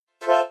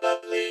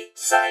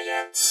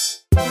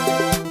Science.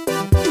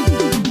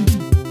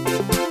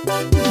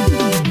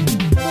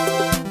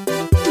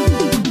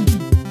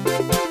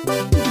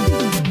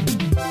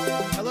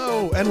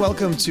 Hello, and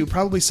welcome to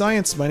Probably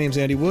Science. My name's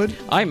Andy Wood.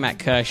 I'm Matt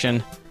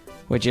Kirshen.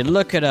 Would you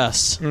look at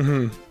us?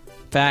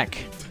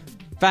 Back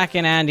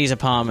in Andy's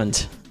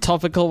apartment.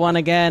 Topical one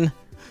again.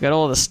 Got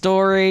all the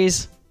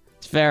stories.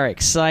 It's very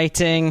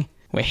exciting.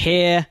 We're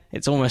here.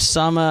 It's almost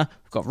summer.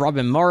 We've got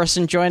Robin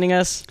Morrison joining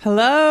us.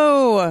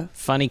 Hello.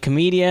 Funny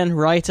comedian,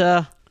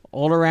 writer,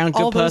 all-around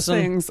good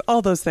person.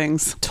 All those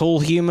things. Tall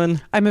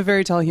human. I'm a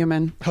very tall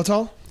human. How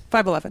tall?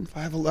 5'11".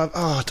 5'11".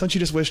 Oh, don't you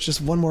just wish just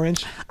one more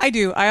inch? I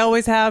do. I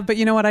always have, but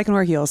you know what? I can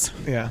wear heels.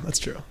 Yeah, that's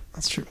true.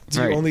 That's true. Do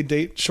Right. you only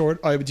date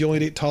short? Do you only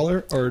date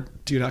taller, or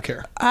do you not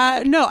care?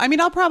 No, I mean,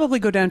 I'll probably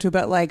go down to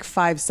about like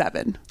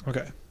 5'7".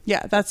 Okay,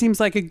 Yeah, that seems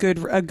like a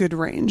good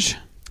range.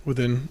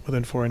 within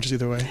 4 inches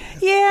either way.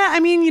 Yeah, I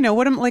mean, you know,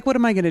 what am I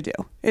going to do?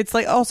 It's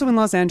like also in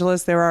Los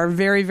Angeles, there are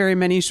very, very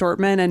many short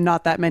men and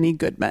not that many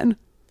good men.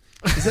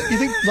 You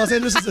think Los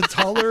Angeles is a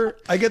taller?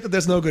 I get that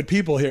there's no good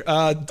people here.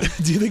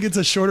 Do you think it's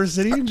a shorter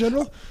city in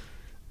general?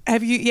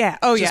 Have you? Yeah.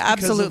 Oh, Just yeah,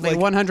 because of, absolutely.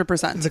 like,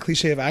 100%. Is a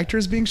cliche of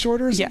actors being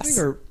shorter or something? Yes.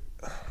 Or,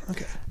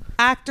 okay.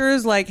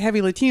 Actors, like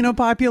heavy Latino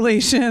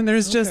population.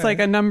 There's just Okay. like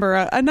a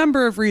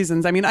number of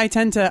reasons. I mean, I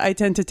tend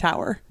to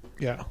tower.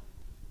 Yeah.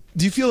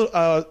 Do you feel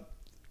a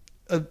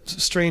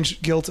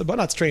strange guilt about,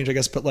 not strange, I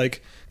guess, but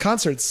like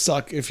concerts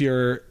suck if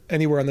you're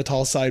anywhere on the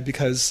tall side,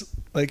 because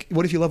like,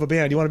 what if you love a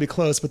band, you want to be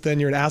close, but then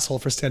you're an asshole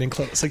for standing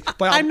close? Like,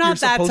 I'm not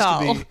that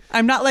tall.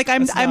 I'm not like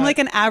I'm like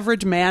an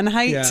average man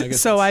height, Yeah, I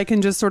guess so that's- I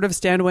can just sort of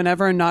stand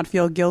whenever and not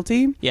feel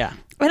guilty. Yeah.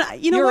 And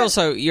you know You're what?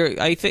 also,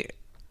 I think,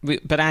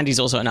 but Andy's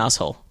also an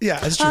asshole. Yeah,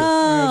 that's true. Oh,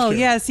 That's true.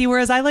 yeah. See,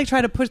 whereas I like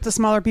try to push the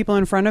smaller people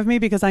in front of me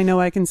because I know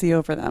I can see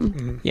over them.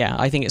 Mm-hmm. Yeah,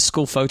 I think it's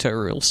school photo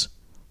rules.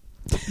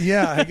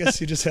 Yeah, I guess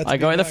you just have to I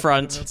be go in the back.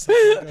 front. That's how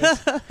it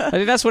goes. I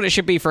think that's what it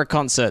should be for a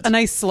concert. A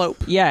nice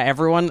slope. Yeah,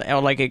 everyone, or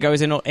like it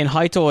goes in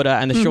height order,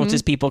 and the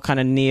shortest people kind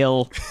of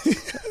kneel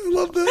I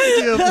love the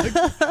idea of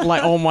like,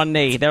 like on one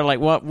knee. They're like,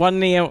 what?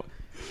 One knee?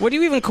 What do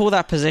you even call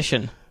that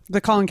position?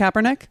 The Colin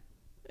Kaepernick.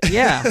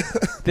 Yeah,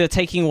 they're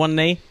taking one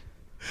knee.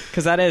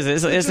 Because that is,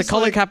 it's the just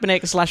Colin like-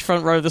 Kaepernick /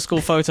 front row of the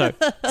school photo.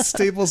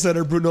 Staples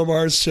Center, Bruno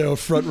Mars show,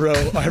 front row.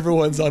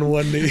 Everyone's on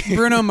one knee.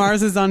 Bruno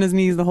Mars is on his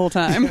knees the whole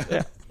time.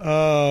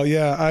 Oh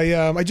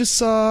yeah, we just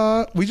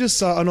saw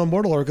an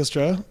Immortal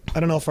Orchestra. I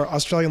don't know if our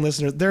Australian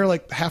listeners, they're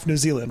like half New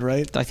Zealand,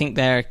 right? I think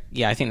they're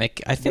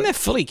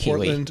fully Kiwi.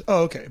 Portland.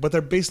 Oh, okay, but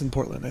they're based in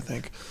Portland, I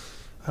think.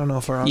 I don't know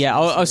if our Yeah.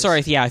 Australian Oh,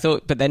 sorry. Yeah, I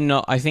thought, but they're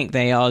not. I think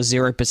they are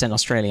 0%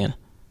 Australian.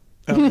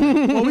 Okay.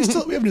 Well,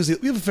 we have New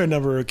Zealand. We have a fair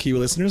number of Kiwi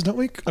listeners, don't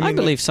we? I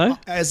believe so.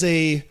 As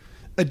a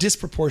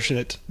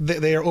disproportionate,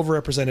 they are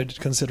overrepresented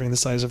considering the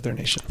size of their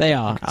nation. They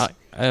are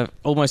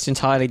almost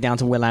entirely down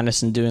to Will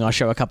Anderson doing our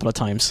show a couple of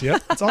times.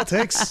 Yep, that's all it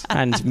takes.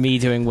 And me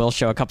doing Will's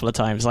show a couple of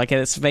times. Like,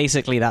 it's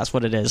basically, that's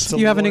what it is. It's a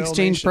You have an loyal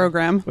exchange nation.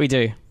 program. We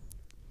do.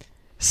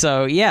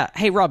 So, yeah.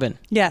 Hey, Robin.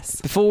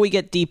 Yes. Before we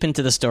get deep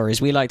into the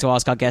stories, we like to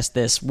ask our guests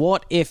this.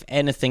 What, if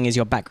anything, is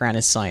your background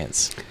in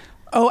science?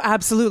 Oh,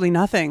 absolutely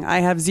nothing.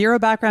 I have zero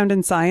background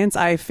in science.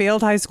 I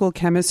failed high school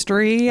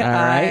chemistry. All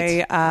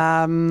right.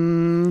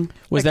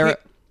 Was there...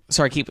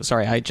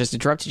 Sorry, I just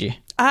interrupted you.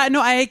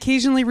 No, I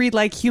occasionally read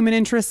like human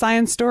interest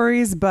science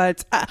stories,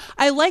 but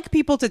I like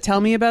people to tell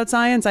me about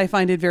science. I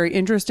find it very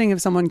interesting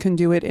if someone can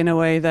do it in a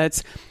way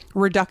that's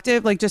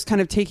reductive, like just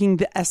kind of taking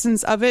the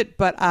essence of it.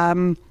 But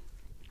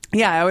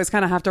yeah, I always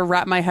kind of have to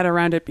wrap my head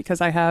around it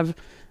because I have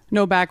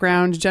no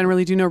background,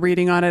 generally do no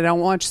reading on it. I don't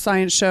watch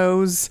science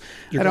shows.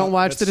 I don't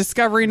watch the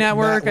Discovery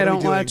Network. Matt, I what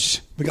are don't we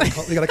watch... doing?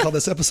 We gotta call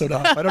this episode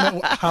off. I don't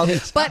know how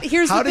this... But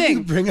here's how the did thing.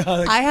 you bring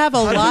on I have a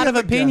how did lot you of have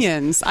a guest?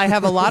 opinions. I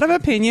have a lot of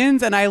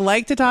opinions, and I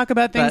like to talk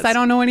about things I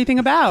don't know anything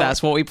about.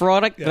 That's what we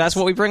That's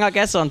what we bring our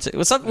guests on to.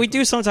 Well, we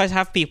do sometimes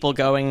have people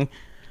going,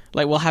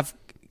 like, we'll have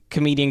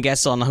comedian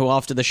guests on who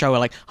after the show are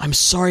like, I'm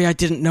sorry I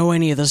didn't know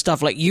any of the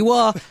stuff. Like, you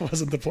are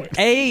Wasn't the point.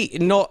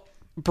 not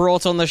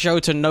brought on the show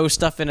to know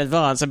stuff in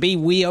advance, and B,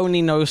 we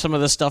only know some of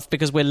the stuff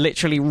because we're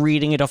literally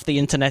reading it off the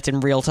internet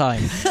in real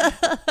time.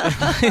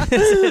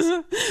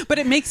 But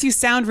it makes you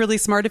sound really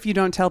smart if you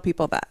don't tell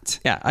people that.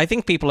 Yeah, I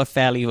think people are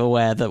fairly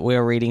aware that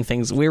we're reading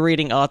things. We're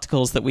reading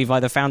articles that we've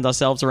either found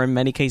ourselves or in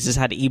many cases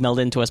had emailed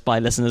into us by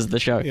listeners of the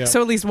show. Yeah.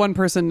 So at least one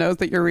person knows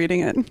that you're reading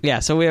it. Yeah,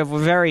 so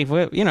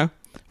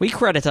we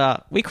credit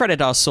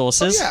our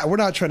sources. Yeah, we're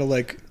not trying to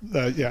like.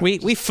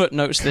 We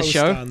footnotes this coast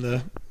show.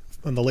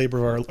 on the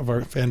labor of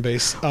our fan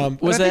base.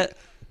 Was I that? think-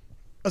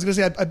 I was going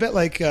to say, I bet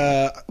like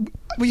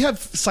we have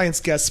science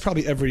guests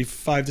probably every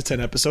 5 to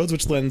 10 episodes,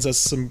 which lends us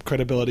some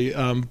credibility.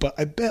 But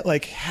I bet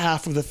like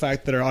half of the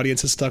fact that our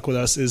audience has stuck with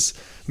us is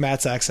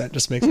Matt's accent.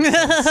 Just makes it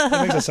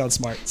makes us sound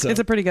smart. So It's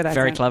a pretty good accent.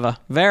 Very clever.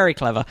 Very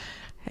clever.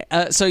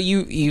 So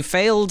you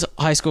failed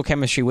high school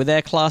chemistry. Were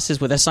there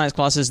science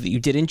classes that you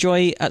did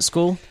enjoy at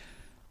school?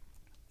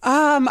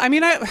 I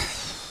mean,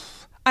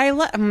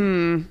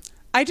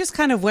 I just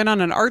kind of went on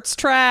an arts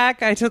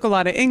track. I took a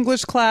lot of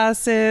English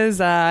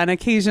classes, an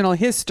occasional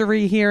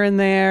history here and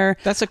there.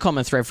 That's a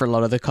common thread for a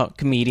lot of the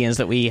comedians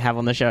that we have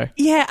on the show.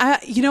 Yeah,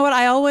 you know what?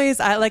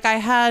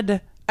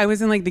 I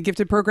was in like the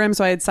gifted program,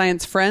 so I had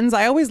science friends.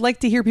 I always like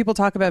to hear people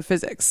talk about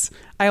physics.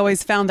 I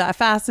always found that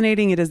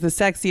fascinating. It is the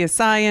sexiest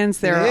science.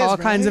 There are all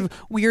kinds of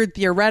weird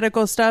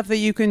theoretical stuff that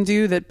you can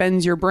do that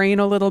bends your brain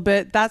a little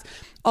bit. That's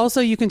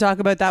also, you can talk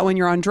about that when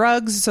you're on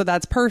drugs, so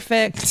that's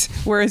perfect.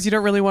 Whereas you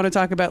don't really want to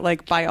talk about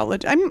like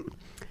biology.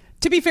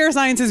 To be fair,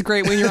 science is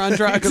great when you're on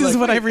drugs, is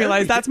what I've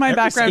realized. That's my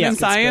background in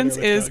science,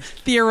 is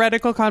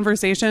theoretical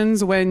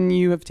conversations when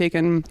you have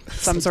taken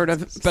some sort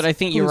of... But I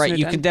think you're right.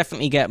 You can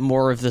definitely get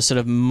more of the sort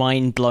of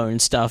mind-blown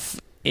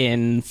stuff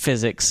in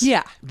physics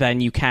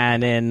than you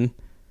can in...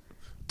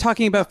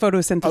 talking about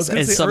photosynthesis.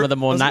 In some of the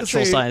more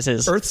natural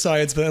sciences. Earth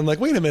science, but I'm like,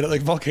 wait a minute,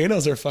 like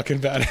volcanoes are fucking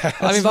badass.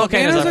 I mean,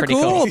 volcanoes are pretty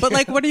cool. But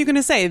like, what are you going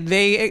to say?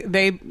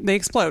 They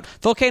explode.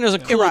 Volcanoes are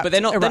cool, but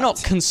they're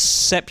not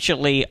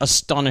conceptually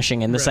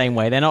astonishing in the same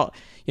way. They're not,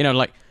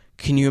 like,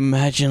 can you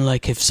imagine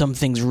like if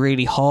something's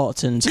really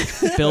hot and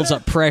builds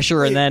up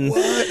pressure and then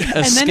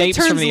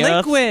escapes from the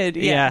liquid.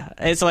 Earth? Yeah,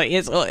 it's like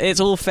it's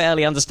all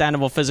fairly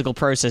understandable physical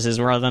processes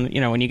rather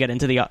than when you get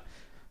into the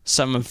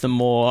some of the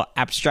more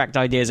abstract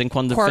ideas in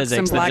quantum quarks physics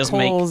and that black just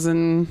holes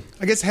and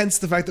I guess hence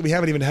the fact that we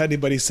haven't even had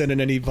anybody send in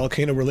any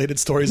volcano related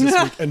stories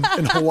this week, and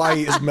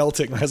Hawaii is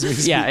melting as we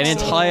speak. Yeah, an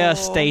entire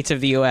state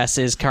of the US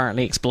is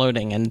currently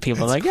exploding, and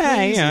people are like,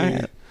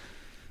 crazy.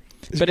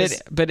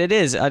 But it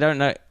is. I don't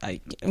know.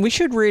 We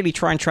should really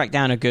try and track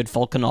down a good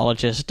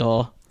volcanologist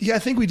or. Yeah, I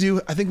think we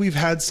do. I think we've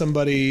had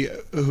somebody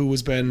who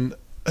has been.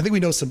 I think we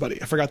know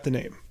somebody. I forgot the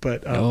name,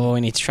 but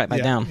we need to track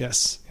that down.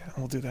 Yes,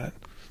 we'll do that.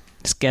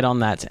 Let's get on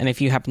that. And if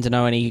you happen to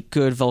know any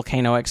good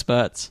volcano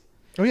experts...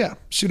 Oh, yeah.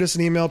 Shoot us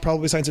an email,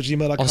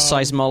 probablyscience@gmail.com. Or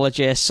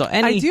seismologists or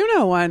any... I do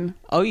know one.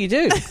 Oh, you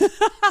do?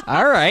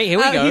 All right, here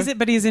we go.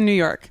 But he's in New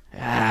York.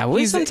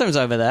 We're sometimes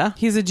over there.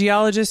 He's a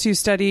geologist who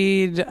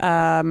studied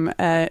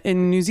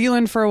in New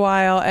Zealand for a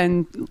while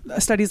and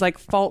studies like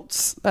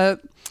faults...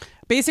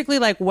 basically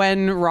like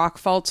when rock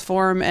faults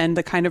form and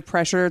the kind of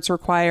pressure it's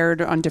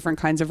required on different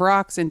kinds of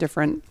rocks in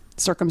different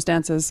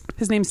circumstances.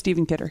 His name's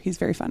Stephen Kidder. He's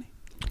very funny.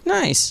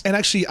 Nice. And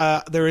actually,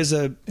 there is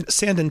a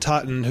Sandon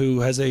Totten who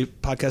has a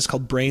podcast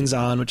called Brains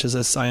On, which is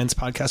a science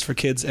podcast for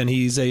kids, and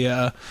he's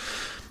I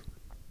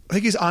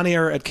think he's on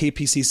air at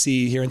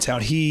KPCC here in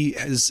town. He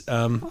is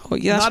not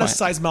a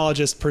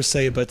seismologist per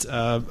se, but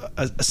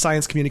a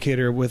science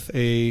communicator with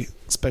a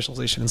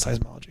specialization in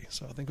seismology.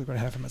 So I think we're going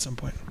to have him at some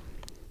point.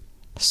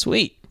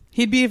 Sweet.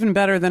 He'd be even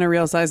better than a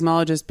real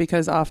seismologist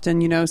because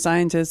often,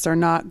 scientists are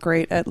not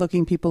great at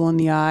looking people in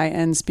the eye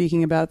and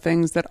speaking about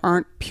things that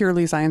aren't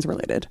purely science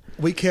related.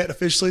 We can't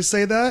officially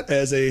say that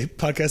as a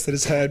podcast that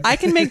has had... I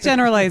can make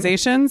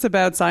generalizations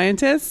about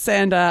scientists,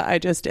 and I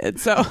just did,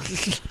 so...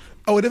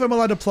 Oh, and if I'm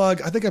allowed to plug,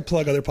 I think I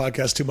plug other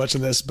podcasts too much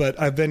in this, but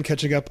I've been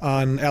catching up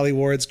on Ali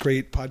Ward's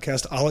great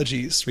podcast,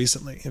 Ologies,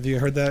 recently. Have you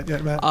heard that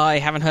yet, Matt? I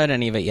haven't heard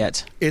any of it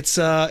yet. It's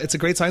a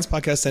great science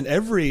podcast, and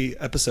every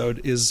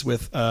episode is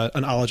with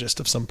an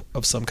ologist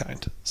of some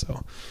kind.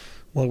 So,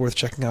 well worth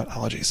checking out,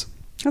 Ologies.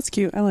 That's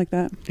cute. I like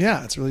that.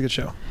 Yeah, it's a really good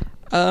show.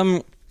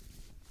 I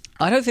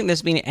don't think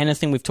there's been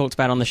anything we've talked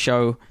about on the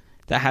show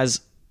that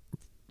has,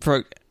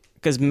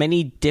 because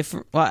many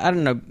different,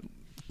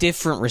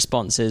 different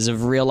responses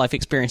of real life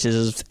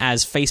experiences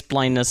as face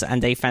blindness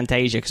and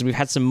aphantasia, because we've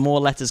had some more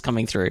letters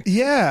coming through.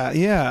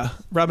 Yeah.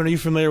 Robin, are you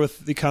familiar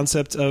with the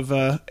concept of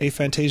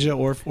aphantasia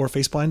or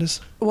face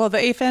blindness? Well, the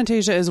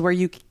aphantasia is where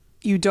you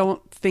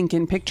don't think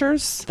in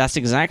pictures. That's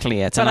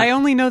exactly it. But I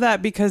only know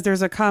that because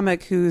there's a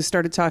comic who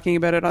started talking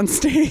about it on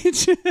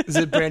stage. Is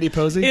it Brandy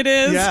Posey? It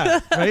is.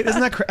 Yeah, right?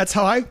 Isn't that that's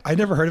how I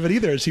never heard of it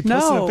either. She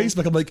posted on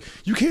Facebook. I'm like,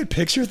 you can't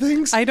picture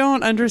things? I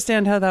don't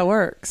understand how that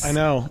works. I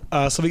know.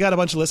 So we got a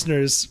bunch of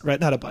listeners,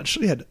 right? Not a bunch.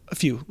 We had a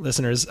few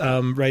listeners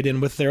write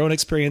in with their own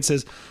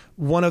experiences.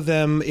 One of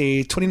them,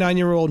 a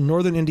 29-year-old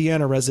Northern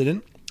Indiana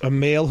resident, a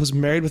male who's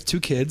married with 2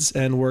 kids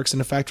and works in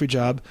a factory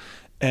job.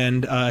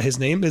 And his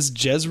name is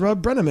Jezra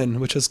Brenneman,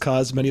 which has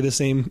caused many of the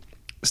same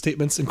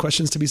statements and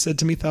questions to be said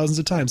to me thousands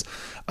of times.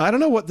 I don't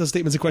know what those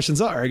statements and questions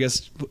are. I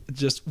guess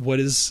just where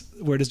does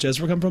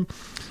Jezra come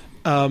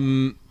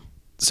from?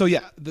 So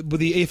yeah,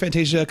 the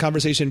aphantasia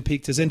conversation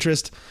piqued his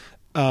interest.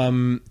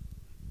 And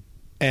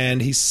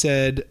he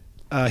said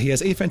he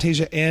has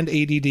aphantasia and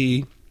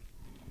ADD.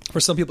 For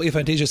some people,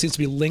 aphantasia seems to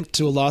be linked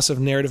to a loss of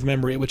narrative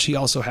memory, which he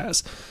also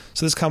has.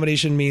 So this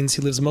combination means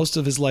he lives most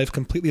of his life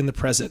completely in the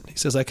present. He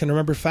says, I can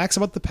remember facts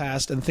about the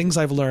past and things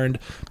I've learned,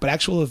 but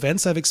actual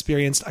events I've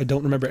experienced, I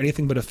don't remember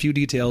anything but a few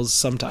details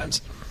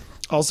sometimes.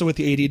 Also with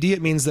the ADD,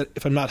 it means that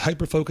if I'm not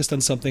hyper-focused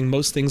on something,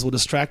 most things will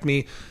distract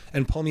me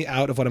and pull me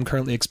out of what I'm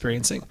currently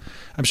experiencing.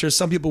 I'm sure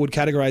some people would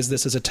categorize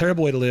this as a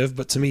terrible way to live,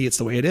 but to me, it's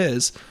the way it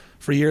is.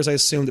 For years, I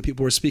assumed that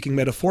people were speaking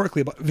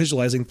metaphorically about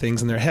visualizing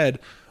things in their head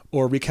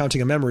or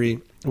recounting a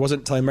memory. It wasn't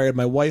until I married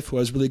my wife, who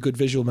has really good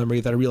visual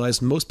memory, that I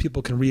realized most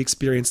people can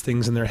re-experience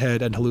things in their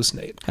head and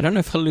hallucinate. I don't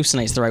know if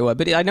hallucinate's the right word,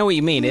 but I know what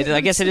you mean.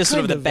 I guess it is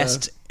sort of the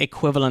best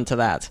equivalent to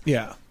that.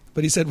 Yeah.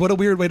 But he said, what a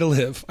weird way to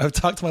live. I've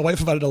talked to my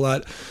wife about it a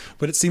lot,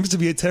 but it seems to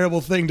be a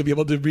terrible thing to be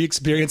able to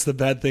re-experience the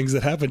bad things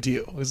that happen to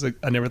you. I was like,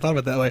 I never thought of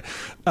it that way.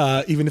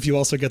 Even if you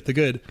also get the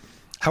good.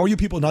 How are you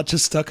people not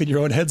just stuck in your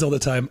own heads all the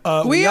time?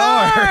 We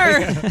are!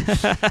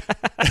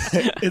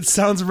 It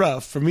sounds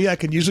rough. For me, I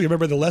can usually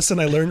remember the lesson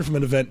I learned from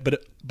an event,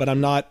 but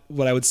I'm not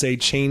what I would say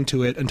chained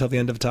to it until the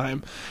end of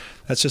time.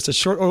 That's just a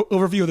short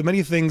overview of the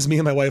many things me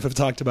and my wife have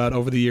talked about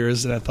over the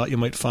years, and I thought you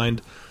might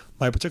find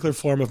my particular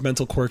form of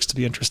mental quirks to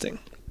be interesting.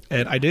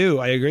 And I do.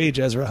 I agree,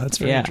 Jezra. That's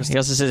very interesting. He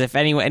also says, if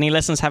any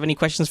listeners have any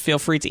questions, feel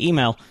free to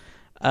email.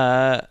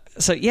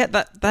 So yeah,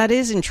 that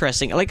is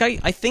interesting. Like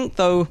I think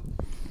though,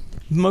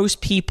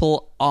 most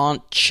people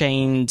aren't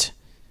chained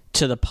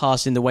to the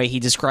past in the way he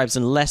describes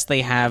unless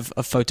they have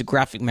a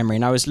photographic memory.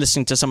 And I was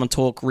listening to someone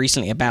talk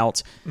recently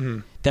about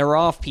there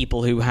are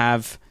people who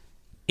have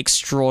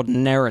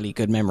extraordinarily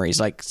good memories,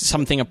 like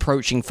something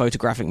approaching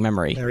photographic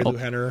memory. Mary Lou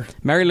Henner.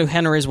 Mary Lou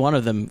Henner is one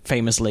of them,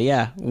 famously.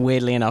 Yeah,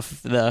 weirdly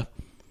enough,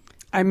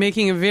 I'm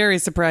making a very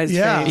surprised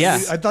face.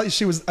 Yeah. I thought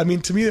she was. I mean,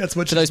 to me, that's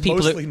what for those she's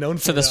people mostly known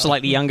for. For the now.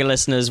 slightly younger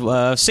listeners,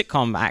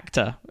 sitcom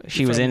actor.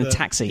 She was in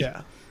Taxi.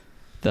 Yeah.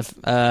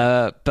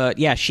 But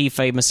yeah, she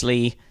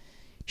famously,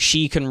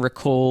 she can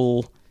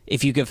recall,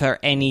 if you give her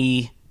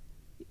any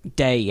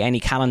day, any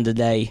calendar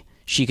day,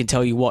 she can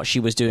tell you what she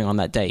was doing on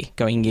that day,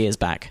 going years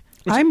back.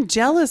 I'm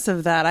jealous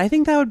of that. I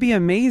think that would be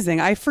amazing.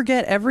 I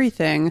forget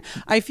everything.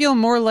 I feel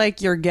more like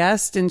your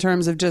guest in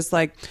terms of just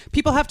like,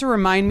 people have to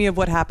remind me of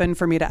what happened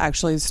for me to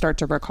actually start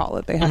to recall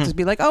it. They have to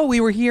be like, oh,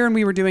 we were here and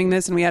we were doing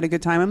this and we had a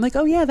good time. I'm like,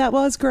 oh yeah, that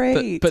was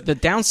great. But the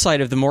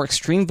downside of the more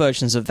extreme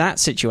versions of that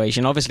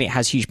situation, obviously it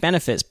has huge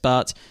benefits,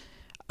 but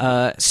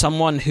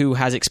someone who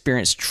has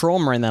experienced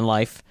trauma in their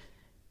life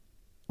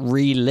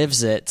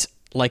relives it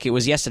like it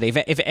was yesterday.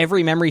 If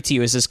every memory to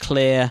you is as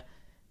clear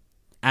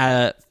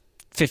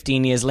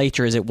 15 years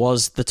later as it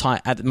was the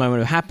time at the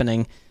moment of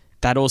happening,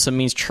 that also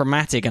means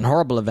traumatic and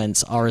horrible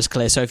events are as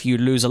clear. So if you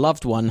lose a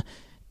loved one,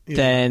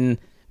 then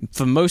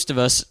for most of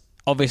us,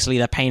 obviously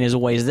the pain is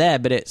always there,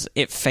 but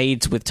it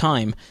fades with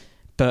time.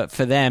 But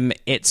for them,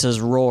 it's as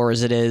raw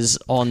as it is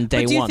on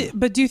day one.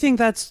 But do you think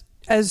that's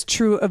as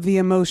true of the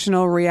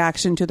emotional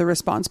reaction to the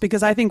response?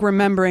 Because I think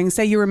remembering,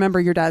 say you remember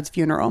your dad's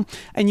funeral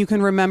and you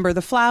can remember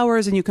the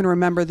flowers and you can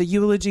remember the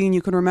eulogy and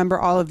you can remember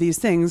all of these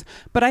things,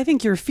 but I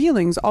think your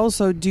feelings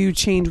also do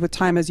change with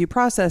time as you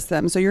process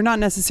them. So you're not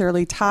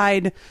necessarily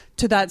tied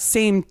to that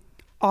same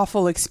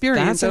awful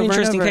experience. That's an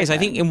interesting case. Again. I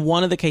think in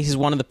one of the cases,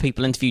 one of the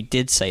people interviewed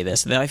did say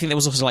this. I think there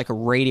was also like a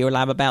Radio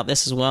Lab about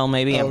this as well,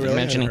 maybe. Oh, really?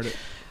 Mentioning. I heard it.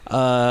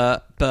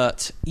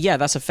 But yeah,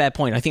 that's a fair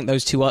point. I think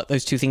those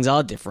two things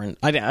are different.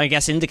 I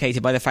guess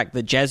indicated by the fact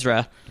that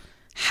Jezra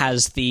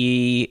has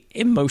the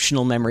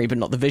emotional memory, but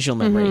not the visual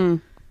memory.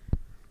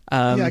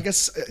 Yeah, I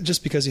guess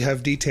just because you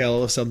have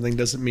detail of something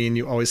doesn't mean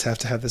you always have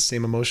to have the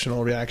same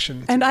emotional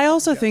reaction. And I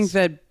also think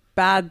that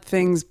bad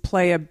things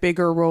play a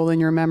bigger role in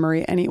your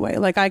memory anyway.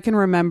 Like I can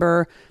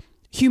remember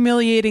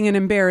humiliating and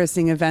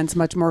embarrassing events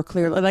much more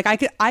clearly. Like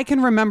I can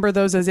remember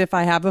those as if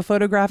I have a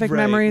photographic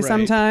memory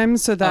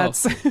sometimes. So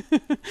that's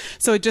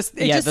so it just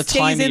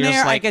stays in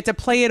there. Like, I get to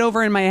play it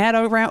over in my head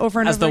over and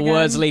over as the again.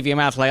 words leave your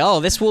mouth. Like, oh,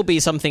 this will be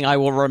something I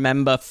will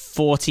remember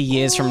 40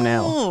 years from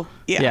now.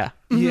 Yeah.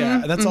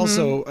 Yeah, that's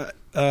also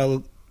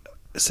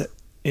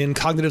in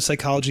cognitive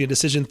psychology and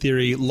decision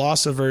theory,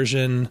 loss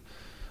aversion.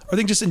 I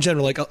think just in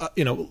general, like,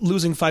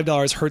 losing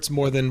 $5 hurts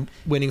more than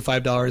winning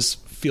 $5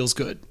 feels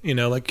good.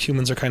 Like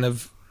humans are kind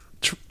of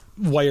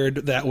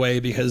wired that way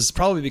because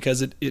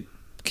it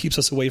keeps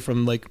us away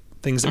from like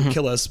things that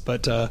kill us,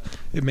 but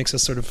it makes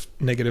us sort of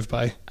negative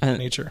by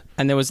nature.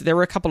 And there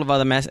were a couple of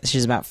other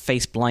messages about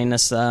face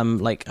blindness, Haley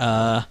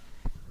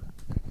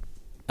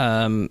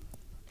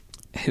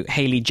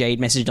Jade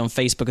messaged on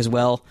Facebook as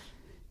well.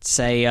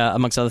 Say,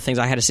 amongst other things,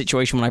 I had a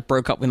situation when I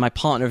broke up with my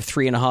partner of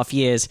 3.5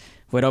 years,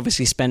 who I'd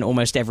obviously spent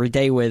almost every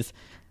day with.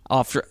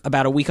 After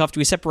about a week after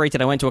we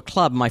separated, I went to a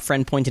club. My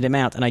friend pointed him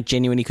out, and I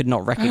genuinely could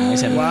not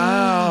recognize him.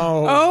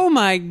 Wow! Oh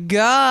my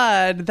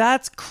god,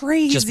 that's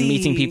crazy! Just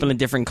meeting people in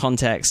different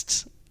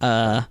contexts.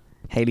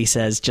 Haley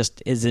says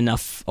just is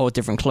enough, or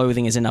different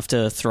clothing is enough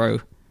to throw,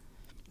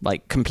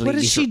 like completely.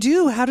 What does she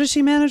do? How does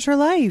she manage her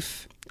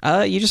life?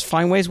 You just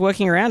find ways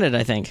working around it,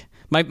 I think.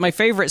 My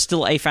favorite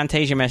still a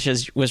Fantasia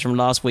message was from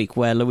last week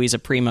where Louisa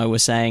Primo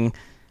was saying,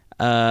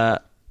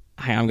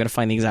 I'm going to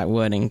find the exact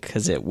wording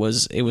because it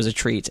was a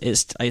treat.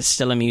 It's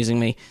still amusing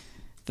me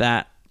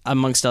that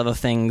amongst other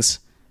things,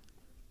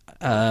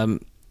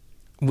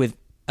 with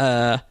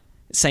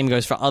same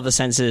goes for other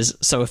senses.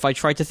 So if I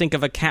try to think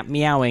of a cat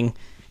meowing,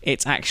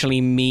 it's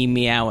actually me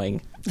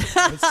meowing.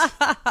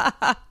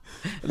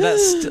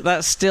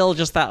 That's still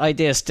just that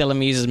idea still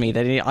amuses me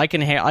that I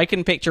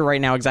can picture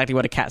right now exactly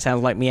what a cat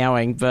sounds like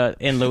meowing, but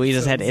in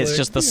Louisa's head it's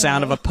just the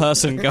sound of a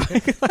person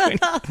going.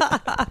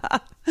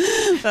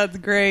 That's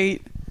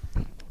great.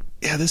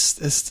 Yeah,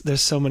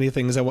 there's so many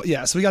things I want.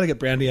 Yeah, so we got to get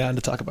Brandy on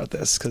to talk about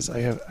this because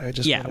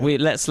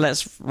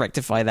let's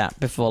rectify that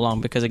before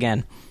long because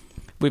again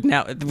we've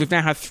now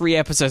had 3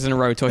 episodes in a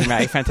row talking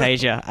about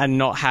Aphantasia and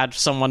not had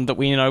someone that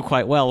we know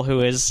quite well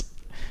who is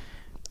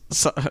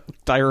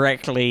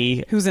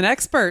directly Who's an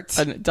expert?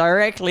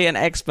 directly an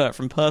expert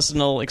from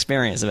personal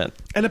experience of it.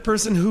 And a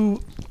person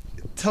who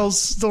tells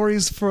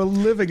stories for a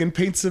living and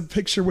paints a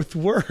picture with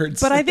words.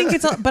 But I think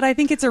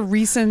it's a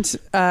recent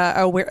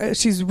aware.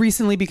 She's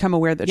recently become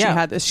aware that she Yeah.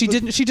 had this. She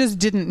just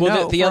didn't know.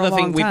 Well, the for a other long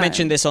thing, we time.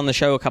 mentioned this on the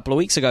show a couple of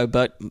weeks ago,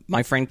 but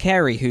my friend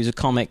Carey, who's a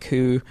comic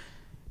who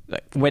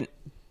went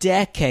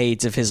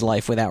decades of his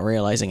life without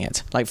realizing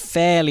it, like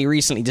fairly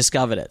recently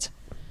discovered it.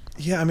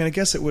 Yeah, I mean, I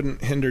guess it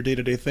wouldn't hinder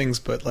day-to-day things,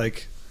 but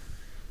like,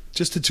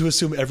 just to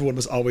assume everyone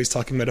was always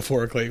talking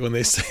metaphorically when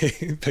they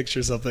say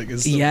picture something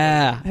is so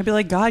Yeah. I'd be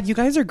like, God, you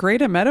guys are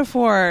great at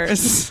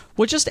metaphors.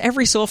 Well, just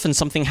every so often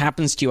something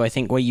happens to you, I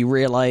think, where you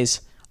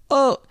realize,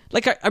 oh,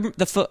 like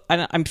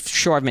I'm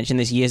sure I've mentioned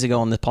this years ago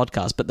on the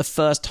podcast, but the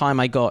first time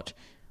I got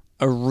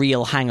a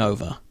real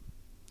hangover,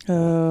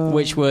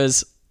 which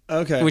was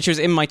Okay. which was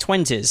in my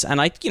 20s,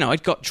 and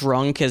I'd got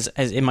drunk as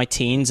in my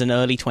teens and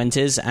early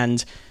 20s,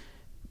 and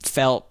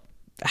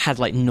had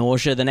like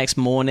nausea the next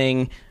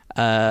morning.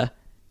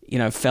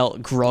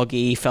 Felt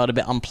groggy, felt a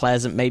bit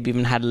unpleasant, maybe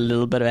even had a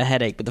little bit of a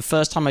headache. But the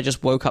first time I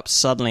just woke up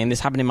suddenly, and this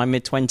happened in my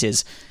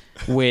mid-20s,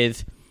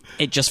 with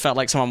it just felt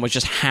like someone was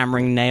just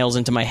hammering nails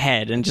into my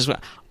head, and just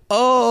went,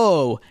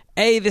 oh,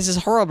 A, this is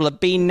horrible.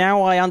 B,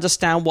 now I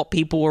understand what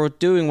people were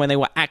doing when they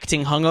were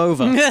acting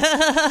hungover.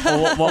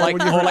 Or when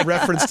you heard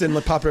referenced in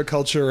like popular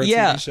culture or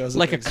yeah, TV shows.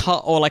 like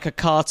like a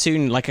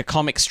cartoon, like a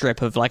comic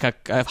strip of like a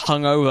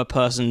hungover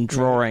person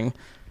drawing.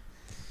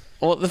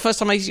 Or the first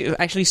time I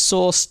actually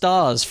saw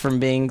stars from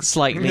being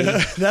slightly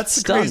that's the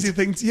stunned. crazy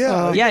thing.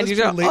 Yeah. Yeah, and you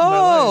go,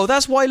 oh,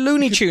 that's why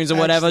Looney Tunes or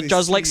whatever actually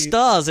does like see-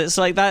 stars. It's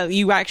like that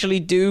you actually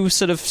do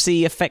sort of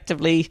see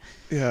effectively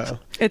Yeah.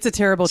 It's a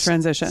terrible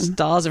transition.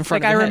 stars in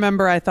front Like of I your head.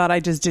 remember, I thought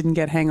I just didn't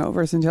get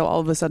hangovers until all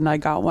of a sudden I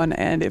got one,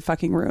 and it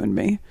fucking ruined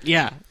me.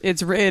 Yeah.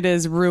 It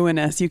is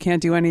ruinous. You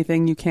can't do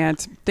anything. You can't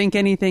think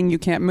anything. You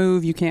can't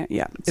move. You can't.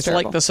 Yeah, It's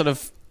terrible. like the sort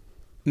of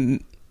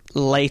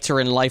later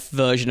in life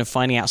version of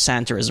finding out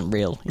Santa isn't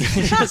real.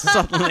 Just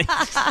suddenly,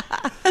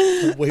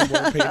 Way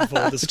more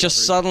painful.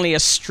 just suddenly a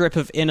strip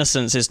of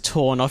innocence is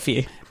torn off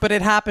you. But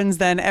it happens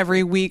then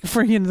every week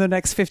for the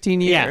next 15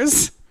 Yeah.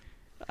 years.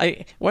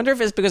 I wonder if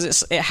it's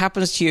because it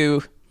happens to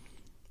you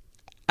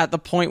at the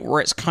point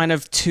where it's kind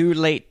of too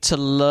late to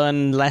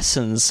learn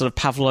lessons, sort of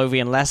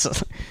Pavlovian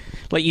lessons.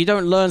 Like, you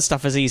don't learn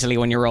stuff as easily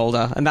when you're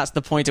older, and that's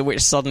the point at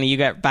which suddenly you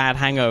get bad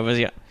hangovers.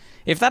 Yeah.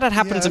 If that had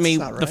happened Yeah, to me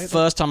that's not the right.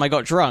 first time I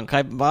got drunk,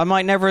 I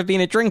might never have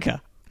been a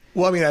drinker.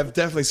 Well, I mean, I've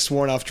definitely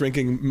sworn off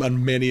drinking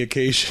on many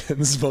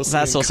occasions, mostly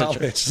That's in also college.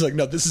 true. It's like,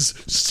 no, this is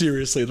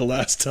seriously the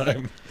last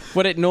time.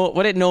 What it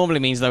normally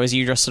means, though, is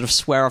you just sort of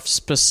swear off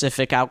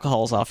specific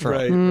alcohols after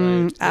Right, it.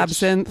 right.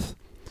 Absinthe.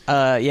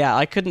 Yeah,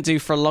 I couldn't do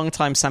for a long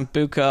time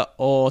Sambuca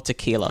or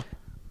tequila.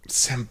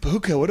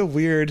 Sambuca, what a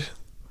weird...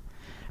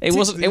 It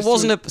wasn't. It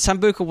wasn't.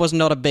 Sambuca was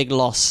not a big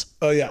loss.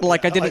 Oh, yeah.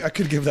 Like I didn't. I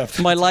could give that...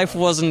 My life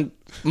wasn't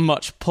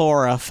much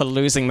poorer for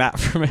losing that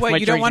from What, my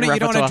you don't want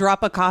drinking to repertoire.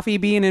 drop a coffee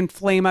bean and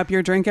flame up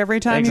your drink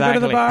every time you go to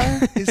the bar?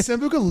 Is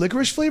Sambuca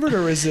licorice flavored,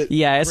 or is it...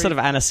 Yeah, it's sort of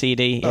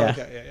aniseedy. Oh, Yeah.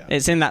 okay, yeah.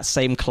 It's in that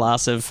same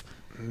class of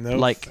No,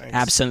 like thanks.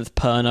 absinthe,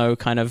 Pernod,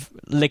 kind of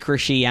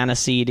licoricey,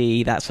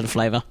 aniseedy, that sort of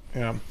flavor.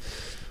 Yeah.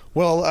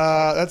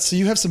 Well, so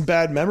you have some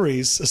bad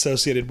memories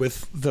associated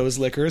with those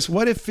liquors.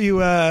 What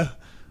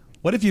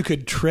if you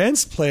could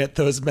transplant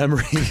those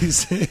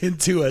memories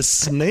into a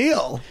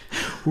snail?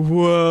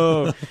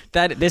 Whoa!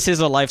 This is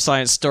a life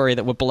science story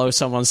that would blow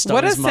someone's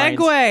What a mind.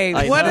 segue!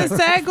 I What know. a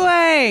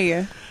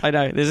segue! I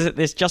know.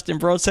 This Justin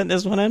Broad sent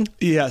this one in.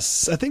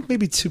 Yes, I think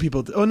maybe two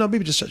people. Oh no,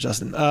 maybe just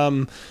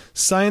Justin.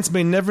 Science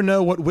may never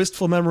know what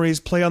wistful memories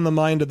play on the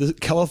mind of the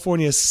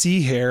California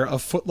sea hare, a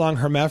foot-long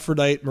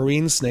hermaphrodite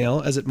marine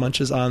snail, as it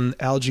munches on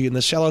algae in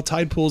the shallow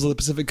tide pools of the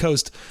Pacific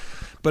coast.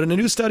 But in a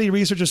new study,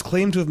 researchers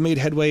claim to have made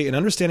headway in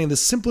understanding the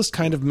simplest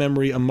kind of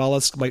memory a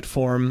mollusk might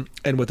form,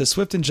 and with a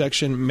swift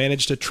injection,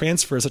 managed to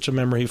transfer such a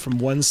memory from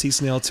one sea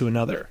snail to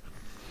another.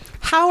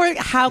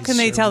 How can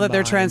they your tell that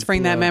they're mind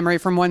transferring that blown. memory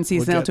from one sea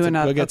We'll snail get to to-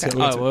 another? we'll get to Okay.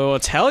 it. Oh, we'll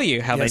tell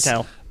you how Yes. they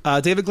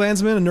tell. David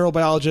Glansman, a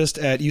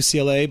neurobiologist at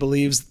UCLA,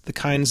 believes the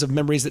kinds of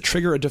memories that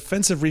trigger a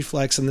defensive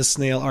reflex in the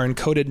snail are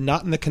encoded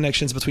not in the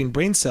connections between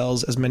brain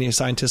cells, as many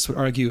scientists would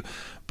argue,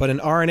 but in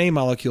RNA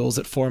molecules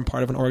that form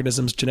part of an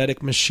organism's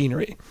genetic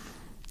machinery.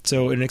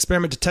 So in an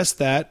experiment to test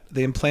that,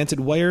 they implanted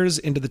wires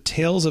into the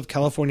tails of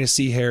California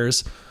sea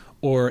hares,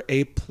 or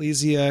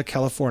Aplysia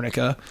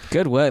californica.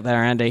 Good work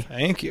there, Andy.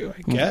 Thank you,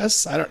 I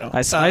guess. I don't know.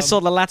 I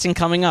saw the Latin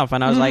coming up,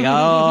 and I was like,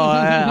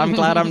 I'm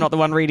glad I'm not the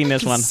one reading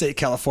this one. Say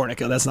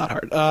Californica, that's not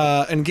hard.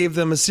 And gave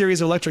them a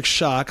series of electric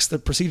shocks. The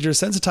procedure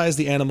sensitized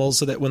the animals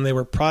so that when they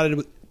were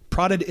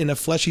prodded in a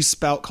fleshy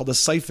spout called a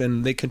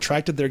siphon, they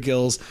contracted their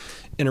gills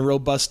in a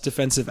robust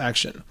defensive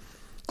action.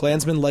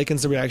 Glansman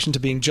likens the reaction to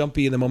being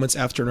jumpy in the moments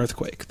after an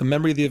earthquake. The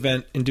memory of the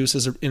event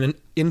induces an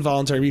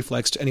involuntary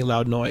reflex to any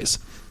loud noise.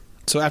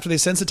 So after they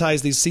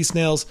sensitized these sea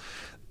snails,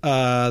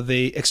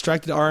 they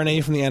extracted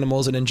RNA from the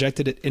animals and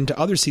injected it into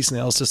other sea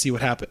snails to see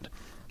what happened.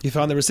 He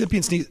found the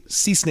recipient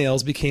sea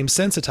snails became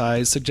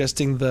sensitized,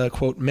 suggesting the,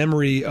 quote,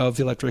 memory of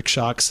the electric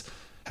shocks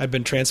had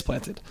been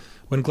transplanted.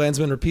 When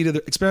Glanzman repeated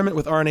the experiment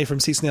with RNA from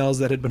sea snails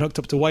that had been hooked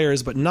up to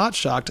wires but not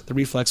shocked, the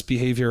reflex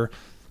behavior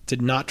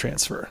did not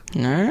transfer.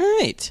 All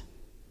right.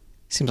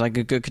 Seems like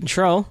a good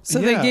control. So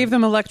Yeah. they gave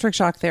them electric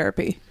shock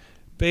therapy.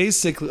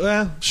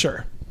 Basically,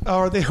 sure.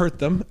 Or they hurt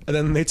them, and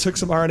then they took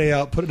some RNA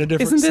out, put it in a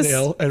different Isn't this-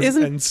 snail,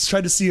 and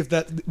tried to see if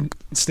that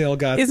snail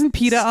got... Isn't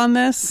PETA on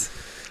this?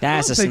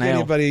 That's a I don't think snail.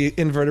 anybody,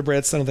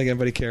 invertebrates, I don't think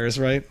anybody cares,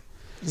 right?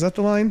 Is that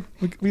the line?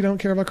 We don't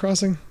care about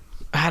crossing?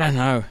 I don't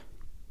know.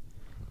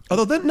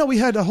 Although, then, no, we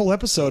had a whole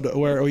episode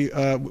where we,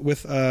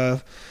 with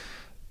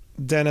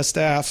Dana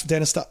Staff.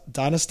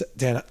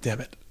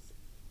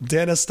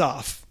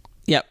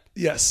 Yep.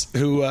 Yes,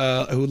 who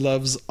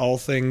loves all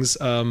things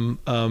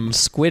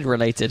Squid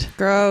related.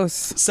 Gross.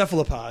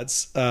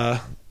 cephalopods,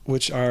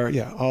 which are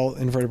all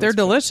invertebrates. They're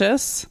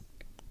delicious.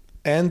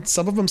 and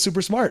some of them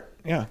super smart.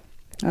 Yeah,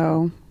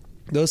 Oh.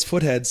 those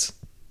footheads.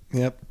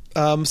 Yep.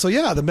 So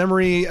yeah, the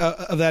memory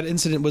of that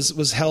incident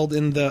was held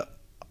in the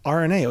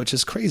RNA, which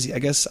is crazy. I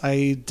guess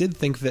I did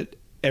think that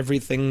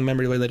everything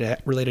memory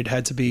related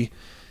had to be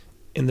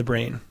in the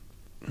brain.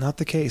 Not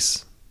the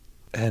case.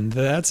 And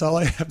that's all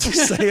I have to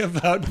say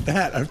about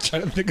that. I'm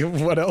trying to think of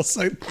what else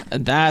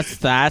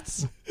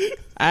That's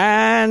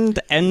and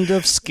end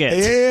of skit.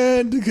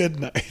 And good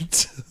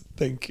night.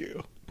 Thank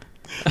you.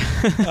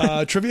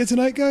 Trivia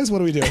tonight, guys? What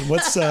are we doing?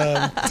 What's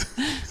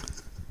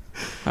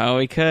Oh,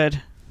 we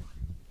could.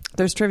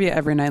 There's trivia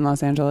every night in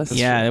Los Angeles.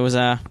 Yeah, there was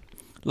a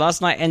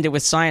last night ended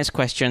with science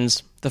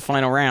questions, the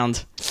final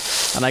round,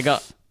 and I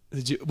got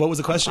what was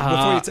the question?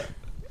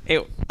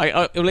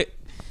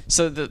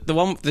 so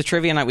the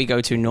trivia night we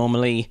go to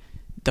normally,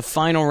 the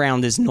final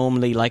round is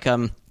normally like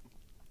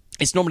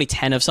it's normally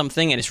 10 of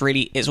something, and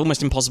it's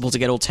almost impossible to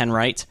get all 10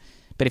 right.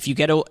 But if you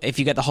get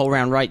the whole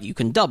round right, you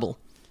can double.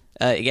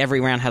 Every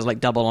round has like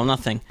double or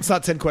nothing. It's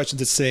not 10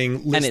 questions. It's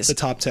saying list the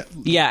top 10.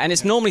 Yeah, and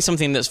it's normally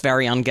something that's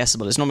very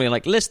unguessable. It's normally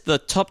like list the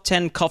top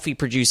 10 coffee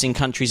producing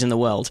countries in the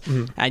world,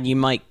 and you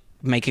might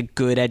make a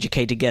good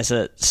educated guess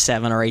at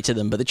 7 or 8 of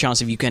them, but the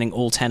chance of you getting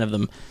all 10 of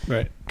them,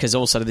 Right. because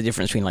also the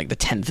difference between like the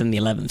 10th and the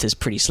 11th is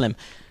pretty slim.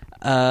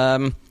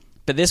 But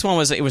this one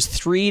was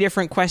 3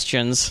 different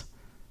questions,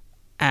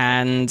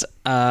 and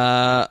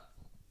let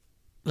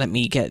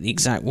me get the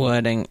exact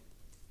wording.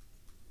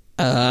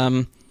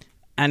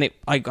 And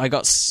I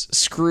got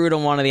screwed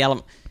on one of the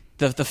elements.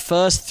 The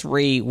first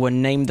 3 were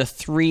named the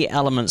 3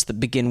 elements that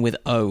begin with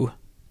O.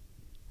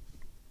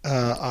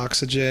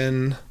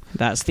 Oxygen.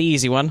 That's the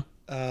easy one.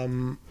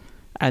 And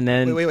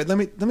then Wait. Let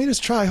me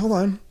just try. Hold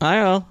on.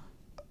 I will.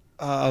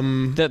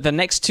 The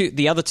next 2,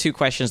 the other 2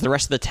 questions, the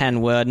rest of the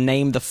 10 were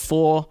name the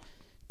 4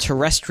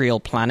 terrestrial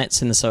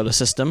planets in the solar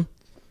system.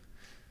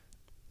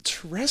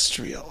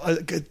 Terrestrial.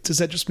 Does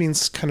that just mean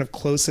kind of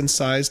close in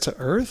size to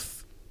Earth?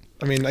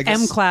 I mean, I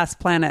guess M-class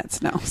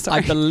planets. No,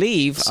 sorry. I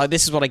believe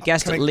this is what I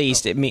guessed at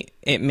least. It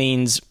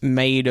means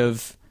made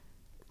of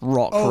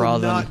rock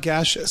rather not than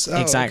gaseous. Oh,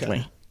 exactly.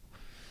 Okay.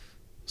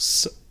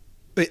 So,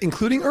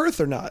 including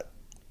Earth or not?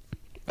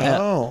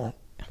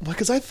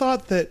 Because I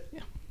thought that.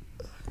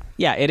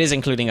 Yeah, it is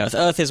including Earth.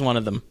 Earth is one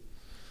of them.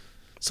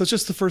 So it's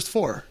just the first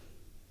 4.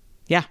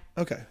 Yeah.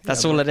 Okay,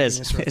 That's Yeah, all it Mercury, is.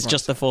 Venus, Earth, It's Mars.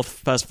 just the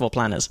first 4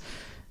 planets.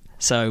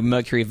 So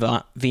Mercury,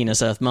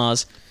 Venus, Earth,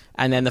 Mars,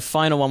 and then the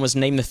final one was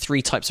name the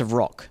 3 types of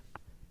rock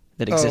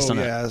that exist on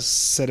Earth.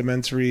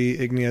 Sedimentary,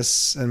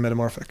 igneous, and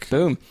metamorphic.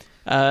 Boom.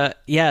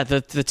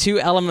 The 2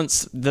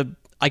 elements.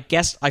 I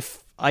guess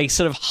I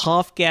sort of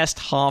half guessed,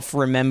 half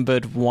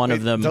remembered one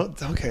of them.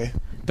 Okay.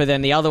 But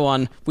then the other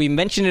one, we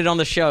mentioned it on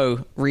the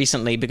show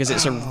recently because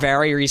it's a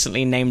very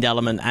recently named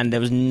element, and there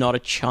was not a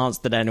chance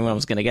that anyone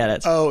was going to get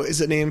it. Oh,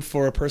 is it named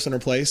for a person or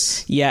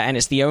place? Yeah, and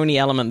it's the only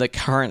element that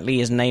currently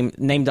is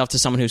named after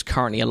someone who's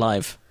currently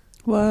alive.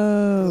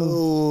 Whoa.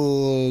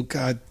 Oh,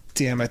 god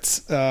damn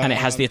it. And it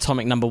has the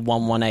atomic number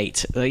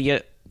 118.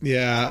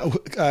 Yeah.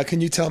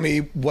 Can you tell me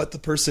what the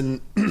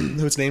person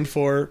who it's named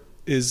for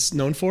is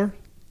known for?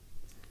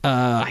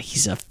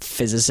 He's a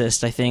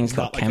physicist, I think, or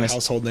Not like a chemist.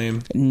 household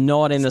name.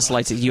 Not in the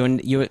slightest.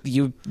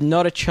 You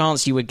not a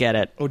chance you would get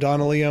it.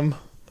 O'Donnellium.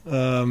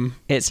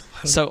 It's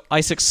so I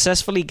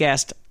successfully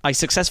guessed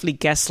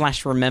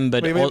 /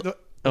 remembered. Wait.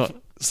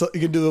 So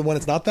you can do the one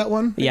that's not that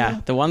one? Yeah,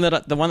 the one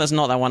that's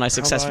not that one I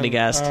successfully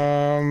guessed.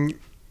 Do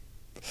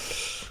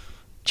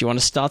you want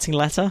a starting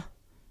letter,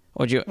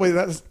 or do you Wait,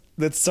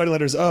 that's starting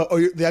letters.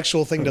 The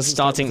actual thing doesn't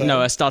starting? start with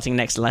No, O. a starting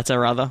next letter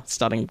rather.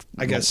 Starting.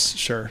 I guess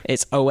sure.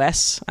 It's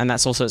OS, and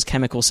that's also its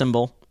chemical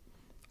symbol.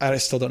 I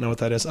still don't know what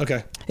that is.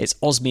 Okay. It's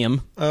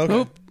osmium. Okay.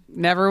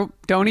 Oop.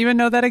 Don't even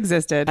know that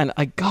existed. And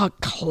I got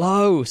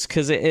close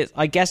because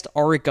I guessed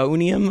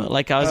Oregonium.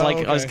 Like I was I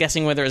was okay.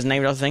 guessing whether it was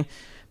named after thing,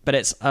 but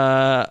it's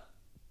Oganesson.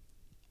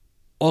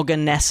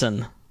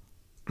 Oganesson.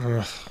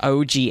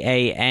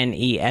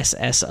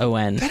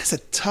 That is a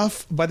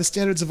tough, by the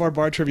standards of our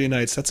bar trivia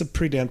nights, that's a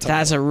pretty damn tough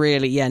That's one. a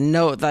really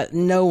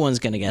no one's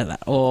gonna get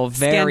that, or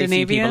very few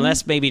Scandinavian? people,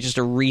 unless maybe just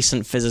a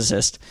recent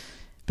physicist.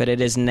 But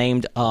it is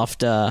named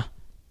after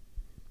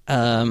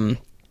the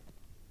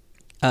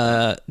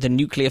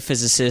nuclear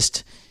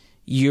physicist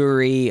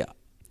Yuri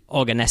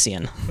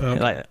Oganessian. Okay.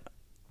 Like,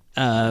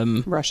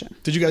 Russian.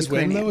 Did you guys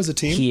win Ukrainian. though as a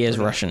team? he is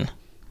Russian.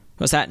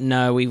 Was that?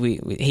 No,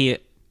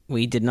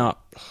 we did not.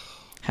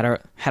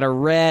 Had a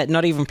rare,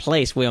 not even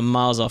place. We were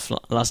miles off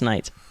last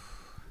night.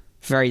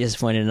 Very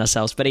disappointed in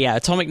ourselves. But yeah,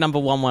 atomic number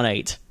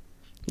 118.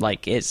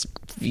 Like, there's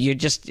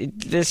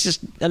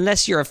just,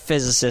 unless you're a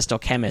physicist or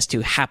chemist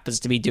who happens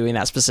to be doing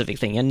that specific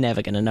thing, you're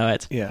never going to know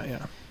it.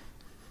 Yeah.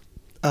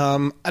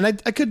 And I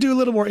could do a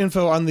little more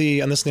info on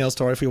the snail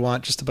story if we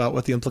want, just about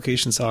what the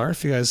implications are.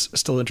 If you guys are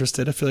still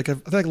interested, I feel like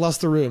I lost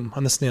the room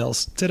on the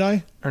snails. Did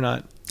I or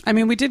not? I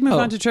mean, we did move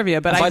on to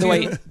trivia, but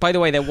by the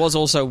way, there was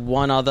also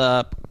one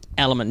other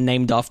element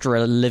named after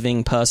a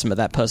living person, but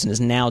that person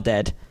is now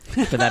dead.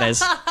 But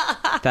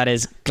that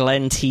is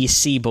Glenn T.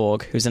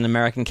 Seaborg, who's an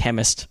American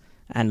chemist,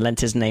 and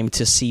lent his name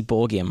to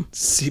Seaborgium.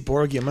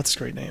 Seaborgium, that's a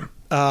great name.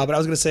 But I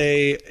was going to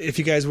say, if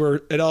you guys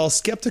were at all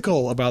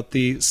skeptical about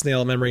the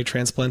snail memory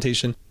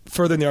transplantation,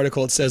 further in the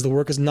article it says the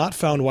work has not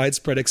found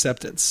widespread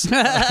acceptance.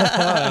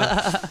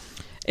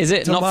 Is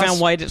it not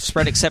found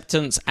widespread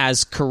acceptance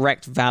as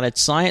correct, valid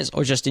science,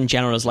 or just in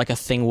general as like a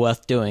thing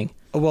worth doing?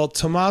 Well,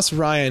 Tomas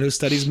Ryan, who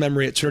studies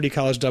memory at Trinity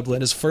College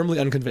Dublin, is firmly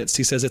unconvinced.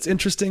 He says it's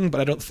interesting,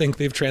 but I don't think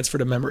they've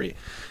transferred a memory.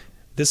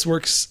 This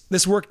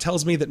work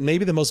tells me that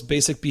maybe the most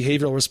basic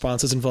behavioral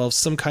responses involve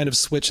some kind of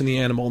switch in the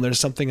animal, and there's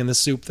something in the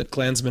soup that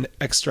Glanzman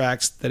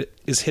extracts that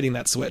is hitting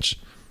that switch.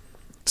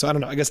 So I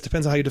don't know. I guess it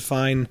depends on how you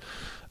define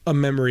a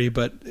memory,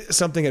 but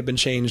something had been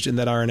changed in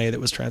that RNA that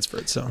was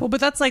transferred. So well, but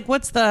that's like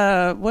what's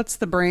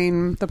the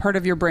brain, the part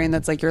of your brain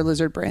that's like your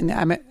lizard brain, the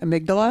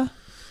amygdala?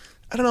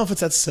 I don't know if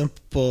it's that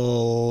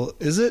simple.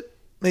 Is it?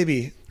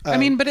 Maybe. I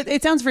mean, but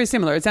it sounds very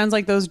similar. It sounds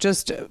like those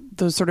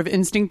sort of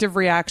instinctive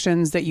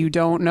reactions that you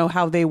don't know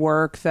how they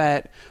work,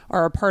 that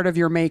are a part of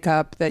your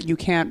makeup that you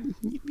can't.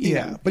 You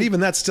know. But even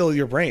that's still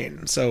your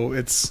brain. So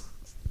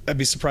I'd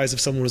be surprised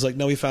if someone was like,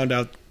 no, we found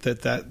out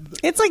that.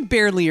 It's like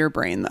barely your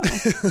brain, though.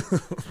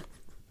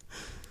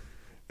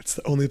 It's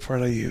the only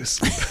part I use.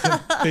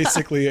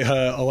 Basically,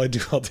 all I do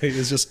all day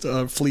is just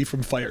flee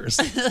from fires.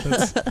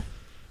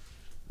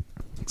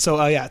 So,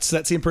 it's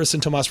that same person,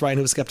 Tomas Ryan,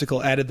 who was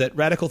skeptical, added that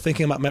radical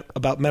thinking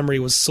about memory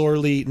was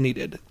sorely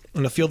needed.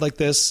 In a field like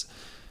this,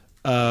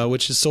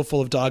 which is so full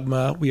of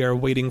dogma, we are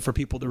waiting for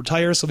people to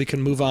retire so we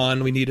can move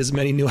on. We need as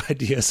many new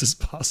ideas as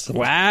possible.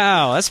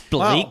 Wow, that's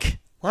bleak.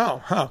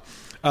 Wow.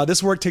 Huh.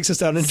 This work takes us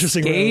down an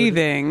interesting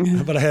Scathing.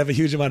 road, but I have a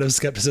huge amount of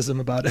skepticism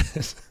about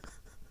it.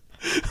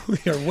 We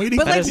are waiting.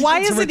 But like,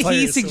 why people to isn't retire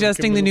he so we can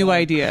suggesting the move new on.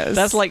 ideas?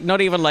 That's like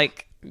not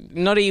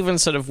even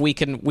sort of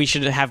we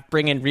should have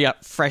bring in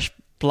fresh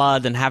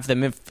blood and have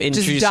them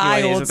introduce just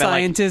die, new ideas, old but they're like,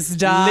 scientists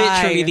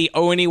die. Literally, the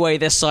only way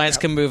this science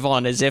can move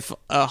on is if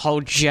a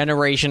whole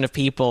generation of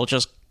people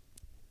just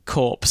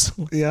corpse,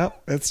 Yeah,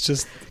 it's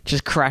just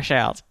just crash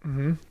out.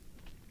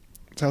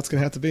 that's how it's going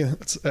to have to be.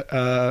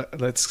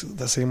 That's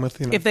the same with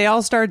If they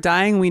all start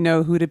dying, we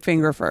know who to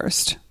finger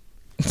first.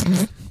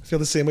 I feel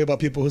the same way about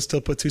people who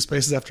still put two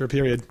spaces after a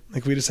period.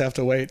 Like, we just have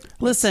to wait.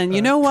 Listen,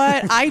 you know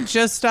what? I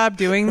just stopped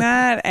doing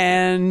that,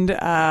 and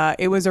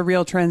it was a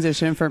real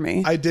transition for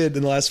me. I did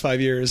in the last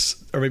 5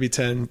 years, or maybe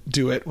 10,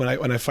 do it when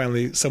I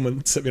finally,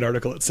 someone sent me an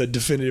article that said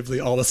definitively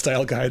all the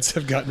style guides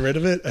have gotten rid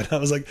of it, and I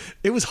was like,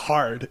 it was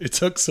hard. It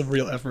took some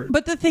real effort.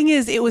 But the thing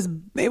is, it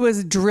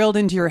was drilled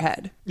into your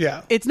head.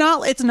 Yeah. It's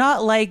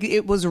not like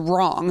it was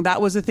wrong.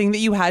 That was a thing that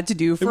you had to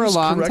do for a was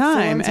long correct for a long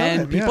time, time,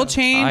 and people yeah.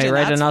 change. I and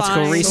read that's an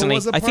article fine. recently.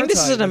 So was I think this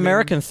is an apartheid. I mean-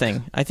 American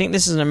thing. I think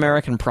this is an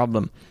American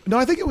problem. No,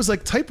 I think it was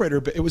like typewriter,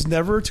 but it was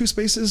never two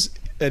spaces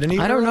at any.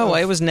 I don't know.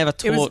 It was never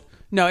taught.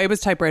 It was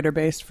typewriter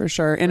based for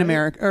sure in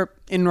America or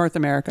in North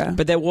America.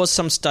 But there was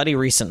some study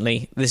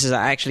recently, this is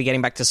actually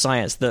getting back to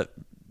science, that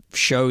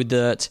showed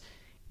that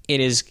it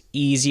is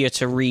easier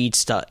to read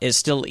stuff. It's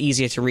still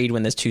easier to read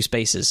when there's two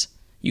spaces.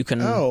 You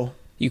can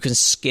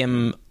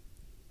skim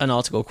an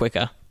article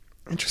quicker.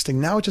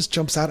 Interesting. Now it just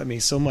jumps out at me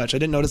so much. I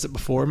didn't notice it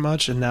before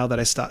much, and now that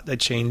I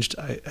changed,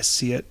 I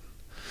see it.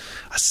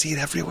 I see it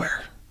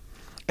everywhere.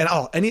 And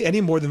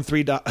any more than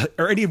 3 dots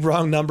or any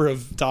wrong number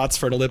of dots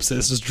for an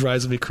ellipsis just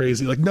drives me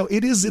crazy. Like, no,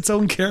 it is its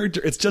own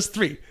character. It's just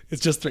 3.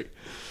 It's just 3.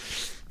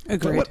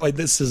 Agreed. Like,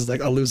 this is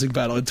like a losing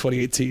battle in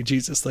 2018.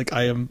 Jesus, like,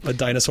 I am a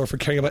dinosaur for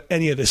caring about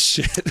any of this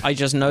shit. I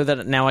just know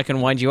that now I can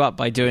wind you up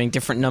by doing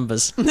different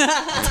numbers. 7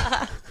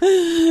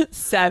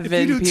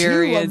 If you do 2, I'm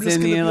periods just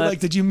in the gonna be ellipse. like,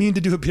 did you mean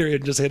to do a period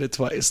and just hit it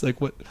twice?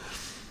 Like, what?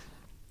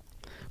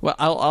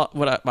 Well,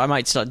 what I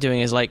might start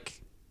doing is like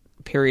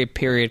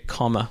period,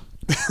 comma.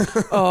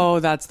 Oh,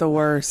 that's the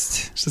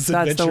worst. Just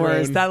That's invent the your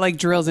worst. own- That like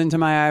drills into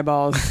my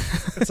eyeballs.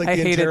 It's like I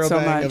the hate it so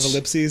interrobang much. of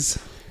ellipses.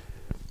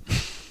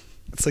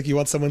 It's like you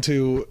want someone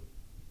to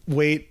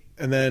wait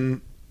and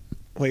then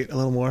wait a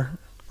little more.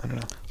 I don't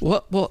know.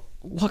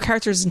 What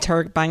character is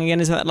interrobang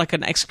again? Is that like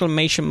an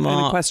exclamation mark?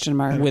 And a question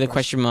mark. With a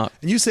question mark.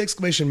 And you say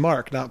exclamation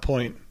mark, not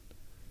point.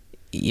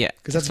 Yeah.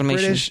 Because that's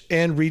exclamation. British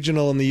and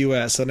regional in the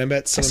U.S. And I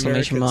met some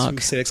Exclamation Americans mark.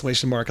 who say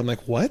exclamation mark. I'm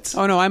like, what?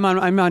 Oh no, I'm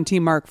on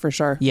Team Mark for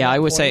sure. Yeah, I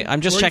would say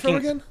I'm just Where are you from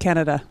checking. again?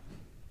 Canada.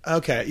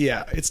 Okay,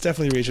 yeah, it's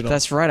definitely regional.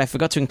 That's right. I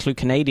forgot to include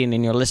Canadian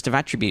in your list of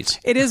attributes.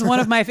 It is one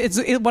of my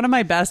one of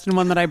my best and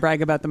one that I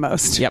brag about the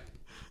most. Yep.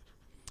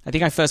 I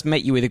think I first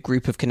met you with a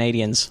group of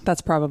Canadians.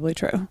 That's probably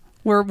true.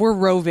 We're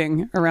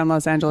roving around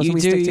Los Angeles and we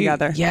stick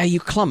together. Yeah, you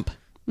clump.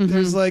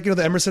 There's like,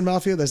 the Emerson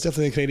Mafia. There's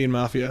definitely a Canadian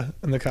Mafia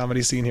in the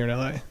comedy scene here in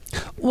LA.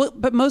 Well,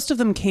 but most of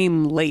them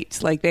came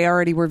late. Like they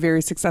already were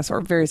very successful,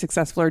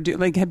 or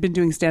had been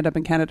doing stand up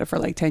in Canada for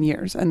like 10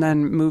 years and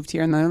then moved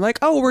here and then they're like,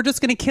 oh, we're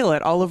just going to kill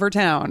it all over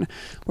town.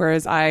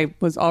 Whereas I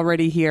was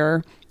already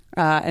here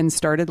and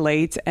started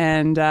late.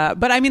 And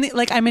but I mean,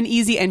 like I'm an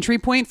easy entry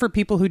point for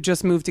people who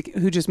just moved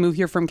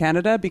here from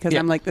Canada because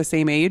I'm like the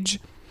same age,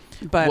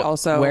 but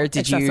also where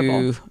did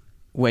accessible.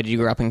 you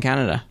grow up in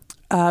Canada?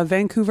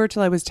 Vancouver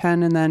till I was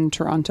 10 and then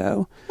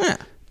Toronto. Yeah.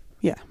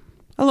 Yeah.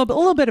 A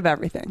little bit of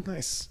everything.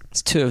 Nice.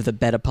 It's two of the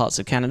better parts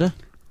of Canada.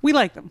 We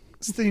like them.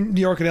 It's the New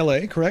York and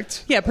LA,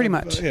 correct? Yeah, pretty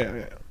much.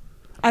 Yeah.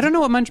 I don't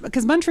know what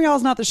because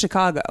Montreal's not the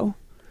Chicago.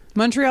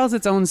 Montreal's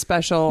its own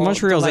special.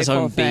 Montreal's its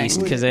own delightful beast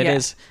thing.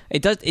 because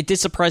it did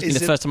surprise me the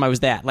first time I was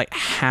there, like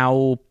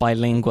how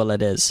bilingual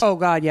it is. Oh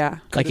God, yeah.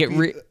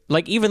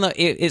 Like even though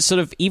it's sort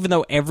of, even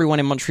though everyone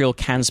in Montreal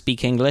can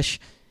speak English,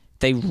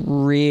 they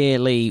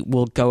really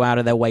will go out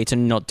of their way to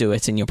not do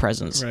it in your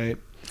presence. Right.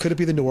 Could it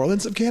be the New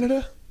Orleans of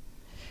Canada?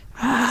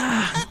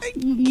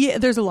 Yeah,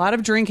 there's a lot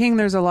of drinking.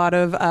 There's a lot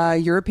of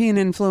European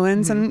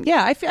influence, and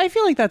yeah, I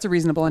feel like that's a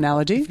reasonable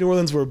analogy. If New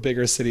Orleans were a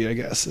bigger city, I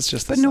guess it's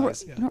just the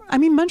size. Yeah. I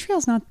mean,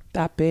 Montreal's not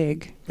that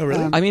big. Oh,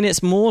 really? I mean,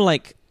 it's more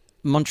like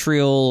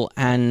Montreal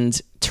and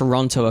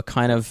Toronto are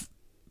kind of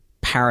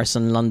Paris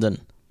and London.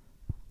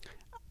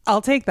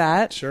 I'll take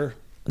that. Sure.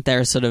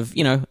 They're sort of,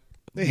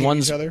 They hate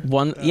each other.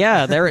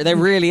 Yeah, there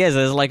really is.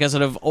 There's like a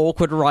sort of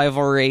awkward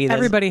rivalry.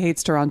 Everybody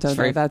hates Toronto,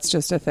 though. That's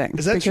just a thing.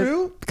 Is that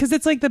true? Because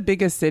it's like the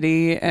biggest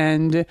city,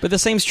 and But the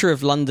same's true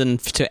of London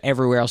to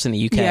everywhere else in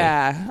the UK.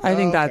 yeah, I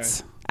think okay.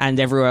 that's And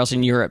everywhere else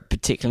in Europe,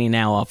 particularly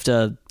now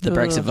after the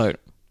Brexit vote.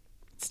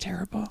 it's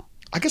terrible.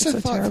 I guess It's I so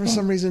thought terrible. for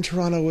some reason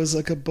Toronto was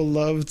like a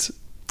beloved,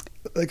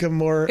 like a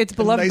more. It's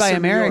beloved by nicer New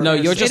Americans. York.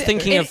 No, you're just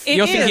thinking of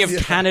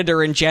is. Canada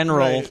in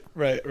general.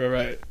 Right.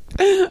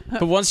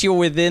 But once you're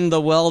within the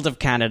world of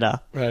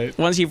Canada, Right.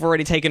 once you've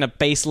already taken a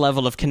base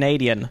level of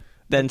Canadian,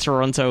 then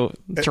Toronto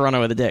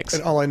are the dicks.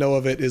 And all I know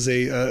of it is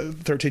a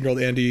 13-year-old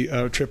Andy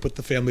trip with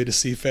the family to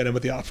see Phantom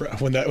of the Opera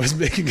when that was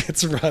making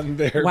its run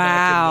there.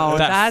 Wow,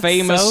 That that's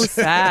famous- so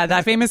sad.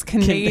 That famous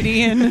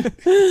Canadian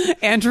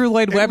Andrew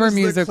Lloyd Webber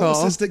musical. The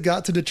closest it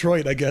got to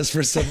Detroit, I guess,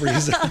 for some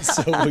reason.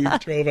 So we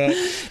drove out.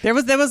 There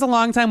was a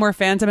long time where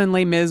Phantom and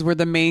Les Mis were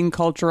the main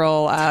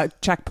cultural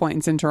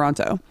checkpoints in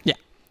Toronto. Yeah.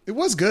 It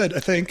was good,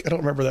 I think. I don't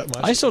remember that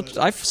much.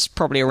 I was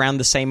probably around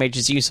the same age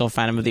as you saw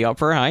Phantom of the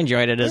Opera. I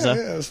enjoyed it as Yeah,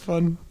 it was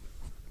fun.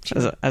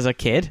 as a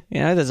kid.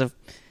 There's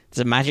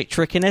a magic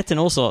trick in it and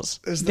all sorts.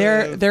 Is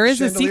There is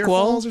a Chandelier sequel.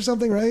 Falls or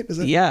something, right? Is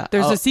it? Yeah.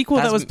 There's a sequel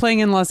that was playing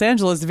in Los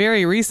Angeles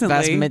very recently.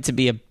 That's meant to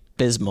be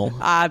abysmal.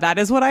 That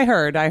is what I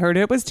heard. I heard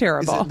it was Is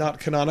terrible. it not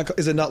canonical?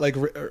 Is it not like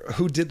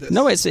who did this?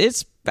 No,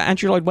 it's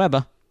Andrew Lloyd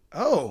Webber.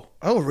 Oh,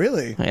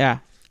 really? Yeah.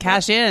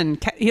 Cash in.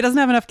 He doesn't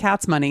have enough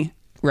Cats money.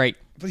 Right.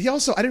 But he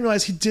also, I didn't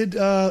realize he did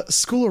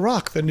School of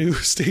Rock, the new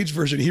stage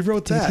version. He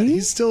wrote that. he?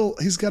 He's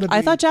got to be.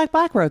 I thought Jack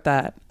Black wrote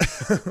that.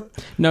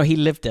 No, he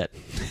lived it.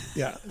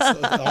 Yeah. So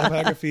the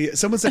autobiography.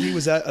 Someone said he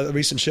was at a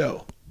recent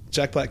show.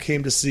 Jack Black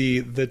came to see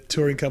the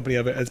touring company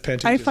of it as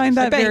Pantages. I find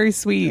that bet- very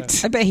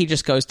sweet. I bet he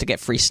just goes to get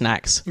free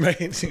snacks.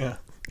 Right. Yeah.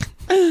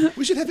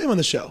 We should have him on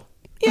the show.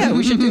 Yeah,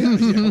 we should do that.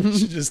 Yeah, we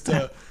should just.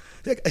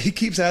 He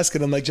keeps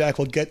asking. I'm like, Jack,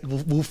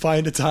 we'll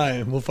find a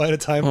time. We'll find a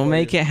time. We'll for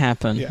make you. it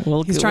happen. Yeah.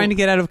 He's trying to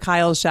get out of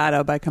Kyle's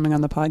shadow by coming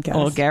on the podcast.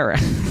 Or Garrett.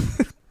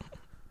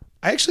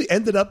 I actually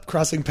ended up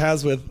crossing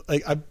paths with.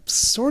 Like, I'm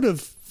sort of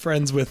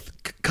friends with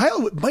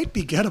Kyle. Might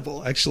be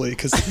gettable actually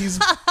because he's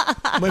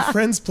my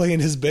friends play in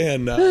his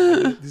band.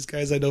 These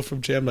guys I know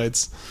from jam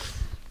nights.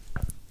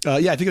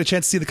 Yeah, if you get a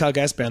chance to see the Kyle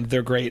Gass band,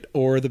 they're great.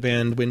 Or the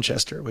band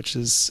Winchester, which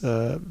is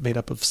made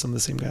up of some of the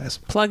same guys.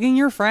 Plugging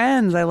your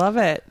friends. I love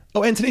it.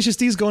 Oh, and Tenacious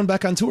D's going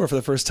back on tour for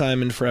the first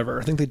time in forever.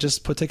 I think they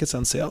just put tickets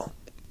on sale.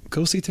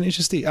 Go see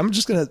Tenacious D. I'm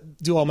just going to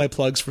do all my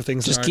plugs for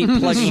things. Just that keep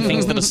aren't- plugging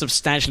things that are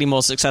substantially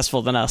more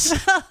successful than us.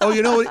 Oh,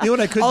 you know what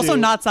I could Also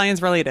do? not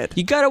science related.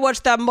 You gotta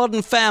watch that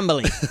Modern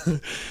Family.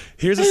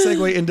 Here's a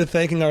segue into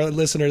thanking our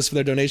listeners for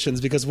their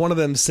donations because one of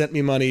them sent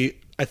me money,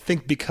 I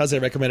think because I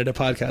recommended a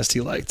podcast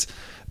he liked,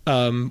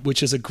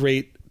 which is a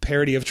great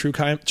parody of true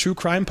crime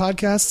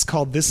podcasts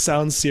called This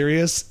Sounds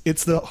Serious.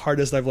 It's the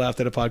hardest I've laughed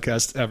at a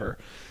podcast ever.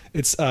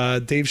 It's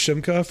Dave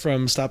Shumka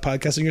from Stop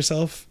Podcasting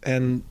Yourself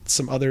and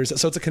some others.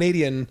 So it's a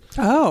Canadian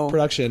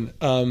production.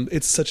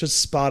 It's such a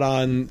spot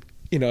on,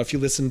 if you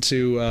listen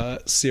to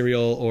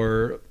Serial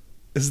or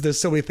there's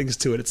so many things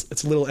to it.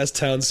 It's a little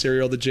S-Town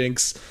Serial, The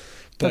Jinx.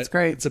 But That's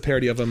great. It's a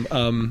parody of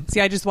them.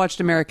 See, I just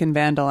watched American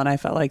Vandal and I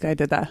felt like I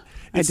did that.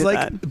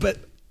 But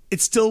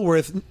it's still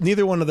worth.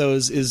 Neither one of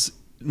those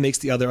makes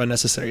the other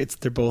unnecessary.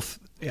 They're both.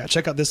 Yeah,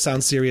 check out This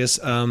Sounds Serious.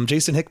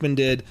 Jason Hickman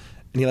did,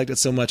 and he liked it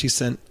so much he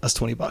sent us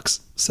 $20.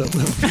 So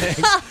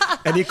thanks.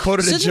 And he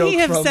quoted a Shouldn't joke he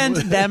have from...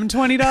 sent them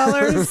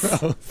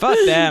 $20? Fuck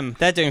them.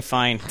 They're doing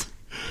fine.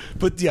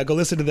 But yeah, go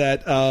listen to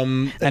that.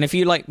 And if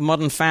you like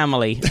Modern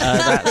Family, go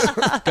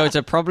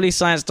to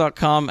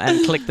probablyscience.com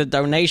and click the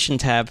donation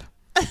tab.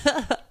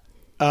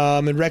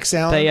 And Rex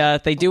Allen...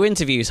 They do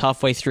interviews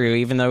halfway through,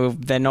 even though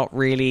they're not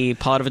really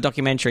part of a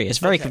documentary. It's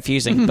very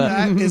confusing. But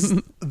that is,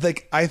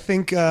 like, I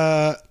think...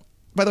 by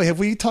the way, have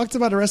we talked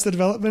about Arrested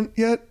Development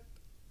yet?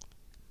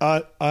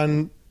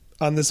 On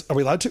this... Are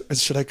we allowed to?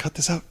 Should I cut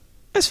this out?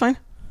 it's fine.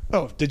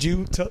 Oh, did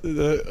you tell...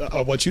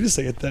 I want you to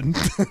say it then.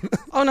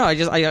 Oh no,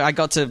 I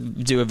got to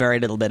do a very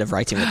little bit of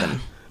writing with them,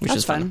 which That's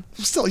was fun.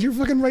 Still, you're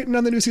fucking writing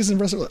on the new season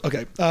of Arrested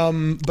Development.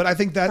 Okay. But I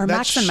think that Are that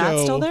Max show... and Matt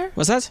still there?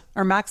 Was that?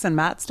 Are Max and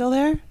Matt still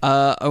there?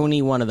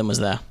 Only one of them was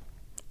there.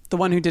 The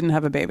one who didn't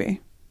have a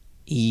baby.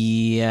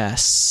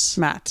 Yes.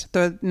 Matt.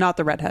 Not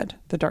the redhead,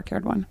 the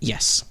dark-haired one.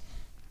 Yes.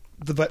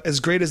 But as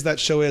great as that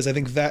show is, I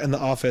think that and The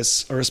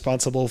Office are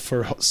responsible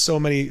for so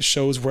many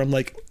shows where I'm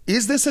like,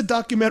 is this a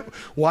document?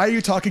 Why are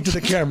you talking to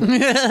the camera?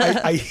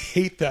 I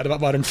hate that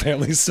about Modern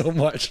Family so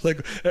much.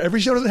 Like,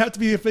 every show doesn't have to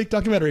be a fake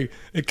documentary.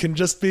 It can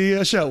just be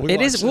a show.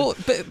 It is well,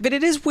 but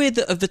it is weird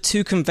that of the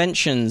two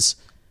conventions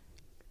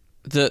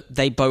that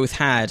they both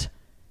had,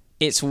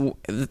 it's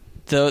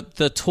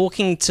the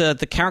talking to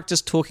the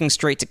characters talking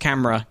straight to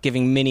camera,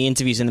 giving mini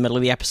interviews in the middle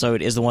of the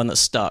episode is the one that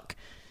stuck,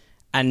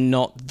 and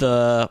not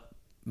the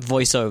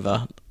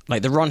voiceover,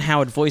 like the Ron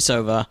Howard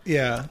voiceover.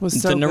 Yeah.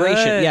 Was so the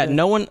narration. good. Yeah,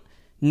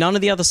 none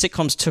of the other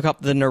sitcoms took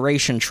up the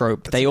narration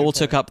trope. They all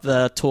took up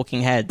the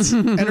talking heads.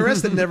 And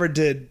Arrested never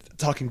did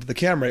talking to the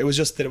camera. It was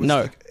just that it was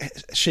No. like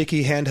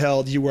shaky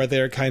handheld. You were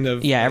there kind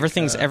of. Yeah, like,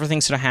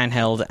 everything's sort of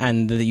handheld,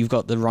 and you've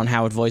got the Ron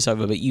Howard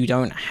voiceover, but you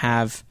don't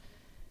have.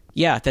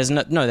 Yeah, there's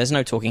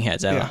no talking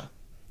heads ever. Yeah.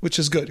 Which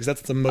is good because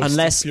that's the most.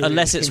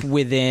 Unless it's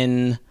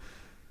within.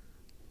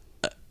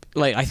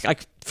 Like I'm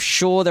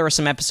sure there are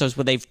some episodes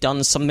where they've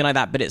done something like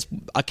that, but it's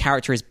a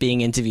character is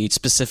being interviewed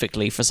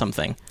specifically for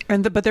something.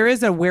 But there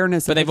is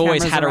awareness. But of they've the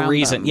always cameras had a around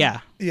reason.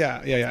 them.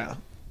 Yeah. Yeah.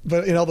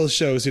 But in all those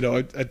shows,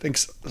 I think.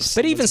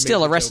 But even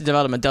still, Arrested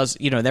Development does.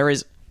 There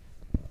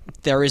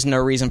is no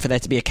reason for there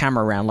to be a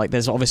camera around. Like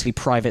there's obviously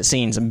private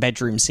scenes and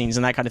bedroom scenes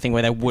and that kind of thing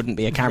where there wouldn't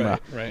be a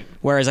camera. Right.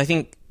 Whereas I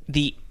think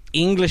the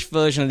English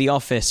version of The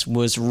Office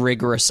was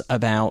rigorous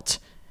about,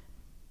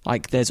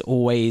 like, there's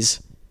always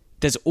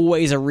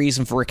a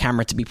reason for a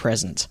camera to be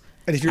present.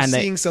 And if you're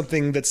seeing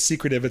something that's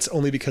secretive, it's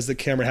only because the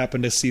camera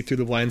happened to see through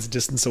the blinds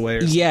distance away.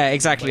 Or yeah,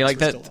 exactly. Like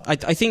so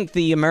that. I think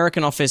the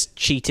American Office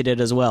cheated it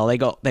as well.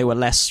 They were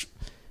less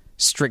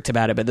strict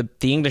about it, but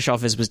the English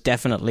Office was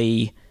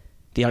definitely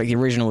the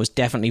original was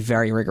definitely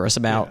very rigorous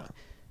about.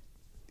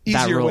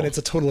 Yeah. Easier rule. when it's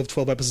a total of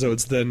 12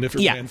 episodes than if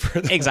it ran for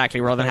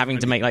exactly, rather than having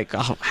to make like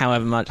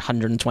however much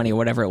 120 or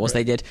whatever it was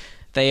they did.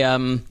 They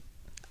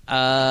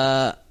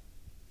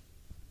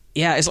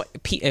yeah, it's like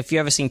if you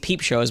ever seen Peep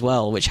Show as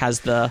well, which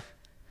has the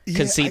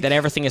conceit that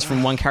everything is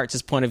from one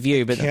character's point of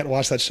view. But can't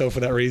watch that show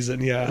for that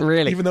reason. Yeah,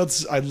 really. Even though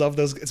I love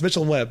those. It's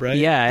Mitchell and Webb, right?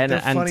 Yeah, they're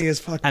funny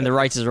as fuck. And the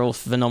writers are all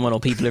phenomenal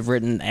people who've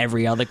written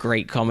every other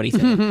great comedy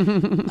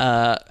thing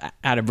out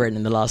of Britain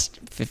in the last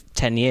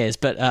 10 years.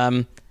 But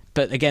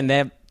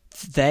again,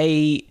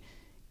 they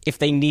if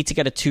they need to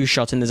get a two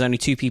shot and there's only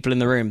two people in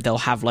the room, they'll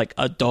have like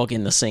a dog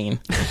in the scene.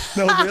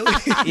 No, really?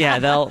 Yeah,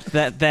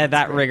 they're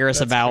that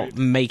rigorous about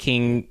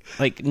making,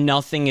 like,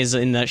 nothing is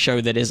in that show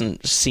that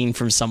isn't seen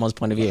from someone's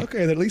point of view.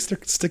 Okay, at least they're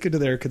sticking to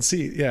their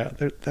conceit. Yeah,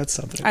 that's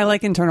something. I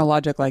like internal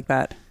logic like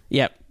that.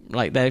 Yep,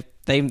 like they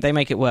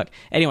make it work.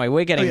 Anyway,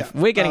 we're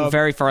getting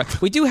very far.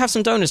 We do have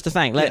some donors to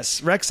thank.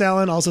 Yes, Rex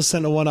Allen also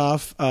sent a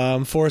one-off.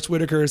 Forrest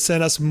Whitaker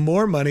sent us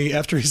more money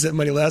after he sent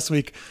money last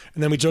week,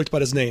 and then we joked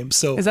about his name.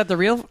 So is that the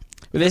real?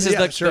 This is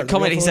the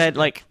comment he said,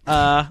 like,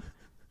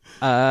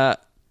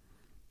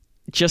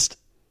 just,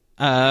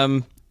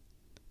 hang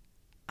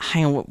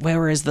on,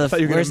 where is the... I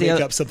thought you were going to make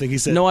other... up something he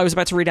said. No, I was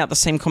about to read out the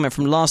same comment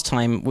from last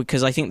time,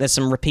 because I think there's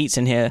some repeats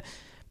in here.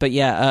 But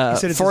yeah,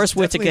 Forrest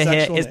Whitaker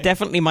here is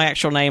definitely my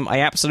actual name. I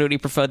absolutely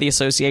prefer the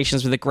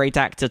associations with a great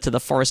actor to the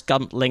Forrest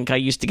Gump link I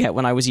used to get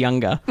when I was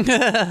younger.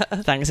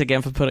 Thanks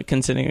again for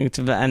continuing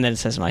to... And then it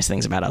says nice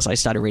things about us. I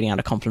started reading out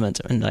a compliment,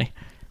 and I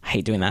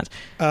hate doing that.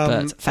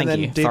 But thank and then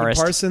you, David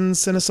Forrest.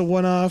 Parsons sent us a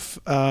one-off,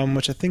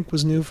 which I think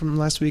was new from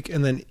last week.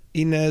 And then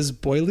Inez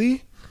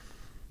Boyley.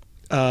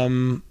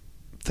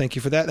 Thank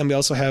you for that. And we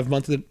also have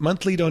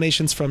monthly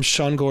donations from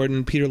Sean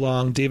Gordon, Peter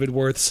Long, David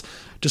Worth's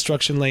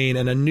Destruction Lane,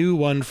 and a new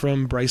one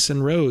from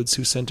Bryson Rhodes,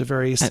 who sent a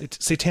very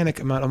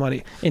satanic amount of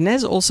money.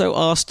 Inez also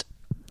asked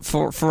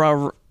for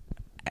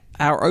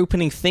our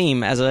opening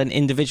theme as an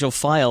individual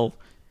file.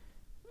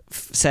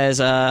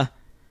 Says,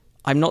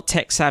 I'm not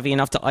tech savvy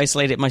enough to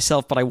isolate it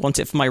myself, but I want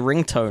it for my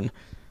ringtone.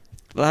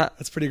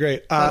 That's pretty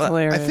great. That's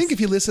hilarious. I think if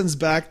he listens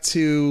back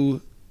to,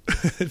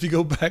 if you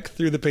go back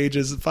through the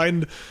pages,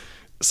 find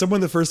somewhere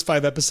in the first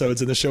 5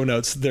 episodes in the show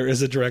notes, there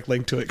is a direct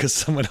link to it because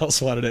someone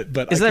else wanted it.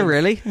 But Is there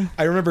really?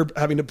 I remember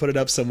having to put it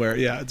up somewhere.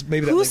 Yeah, it's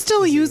maybe that Who link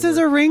still isn't uses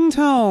a work.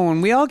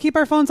 ringtone? We all keep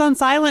our phones on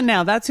silent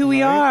now. That's who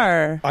we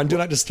are. on Do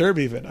Not Disturb?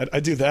 Even I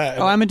do that.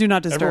 Oh, I'm a Do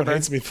Not Everyone Disturber.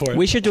 hates me for it.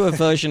 We should do a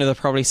version of the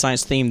Probably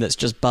Science theme that's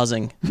just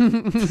buzzing.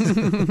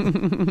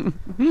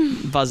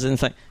 Buzzing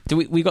thing.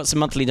 We got some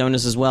monthly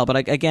donors as well, but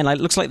again, it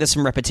looks like there's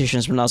some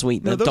repetitions from last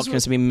week. No, The those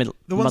documents were- have been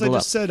the ones I muddled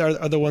up. just said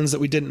are the ones that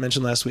we didn't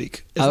mention last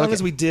week. As Oh, long okay.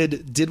 as we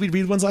did we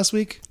read ones last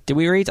week? Did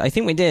we read? I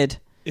think we did.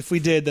 If we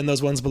did, then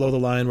those ones below the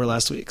line were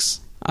last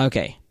week's.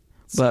 Okay.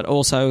 But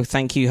also,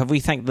 thank you. Have we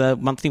thanked the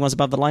monthly ones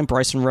above the line?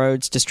 Bryson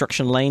Rhodes,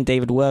 Destruction Lane,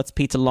 David Worth,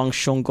 Peter Long,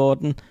 Sean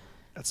Gordon.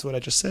 That's what I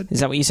just said. Is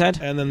that what you said?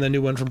 And then the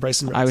new one from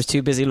Bryson Rhodes. I was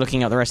too busy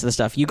looking at the rest of the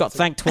stuff. You got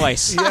thanked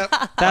twice. Yep.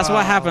 That's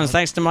what happens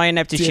thanks to my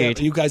ineptitude.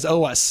 Damn, you guys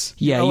owe us.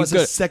 Yeah, you owe you us a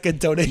got- second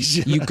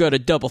donation. You got a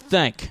double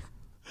thank.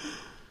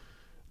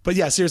 But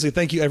yeah, seriously,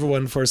 thank you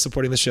everyone for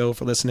supporting the show,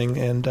 for listening,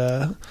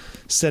 and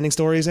sending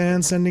stories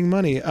and sending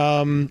money.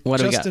 What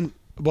do we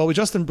got?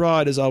 Justin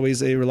Broad is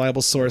always a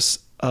reliable source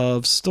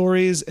of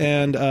stories,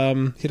 and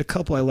he had a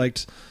couple I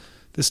liked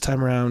this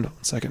time around. 1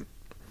 second.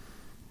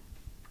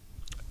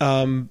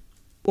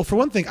 Well, for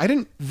one thing, I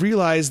didn't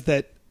realize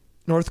that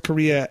North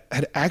Korea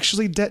had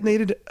actually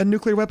detonated a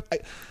nuclear weapon.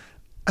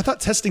 I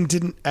thought testing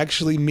didn't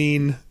actually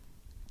mean...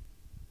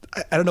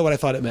 I don't know what I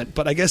thought it meant,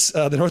 but I guess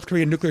the North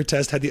Korean nuclear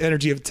test had the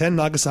energy of 10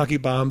 Nagasaki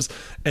bombs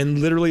and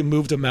literally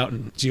moved a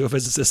mountain,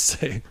 geophysicists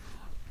say.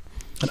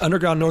 An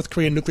underground North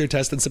Korean nuclear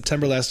test in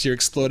September last year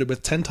exploded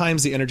with 10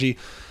 times the energy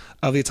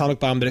of the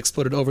atomic bomb that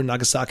exploded over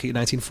Nagasaki in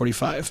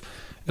 1945.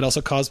 It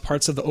also caused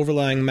parts of the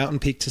overlying mountain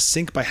peak to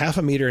sink by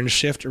 0.5 meter and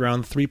shift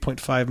around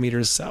 3.5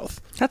 meters south.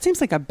 That seems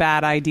like a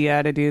bad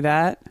idea to do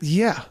that.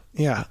 Yeah.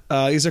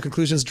 These are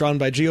conclusions drawn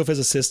by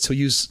geophysicists who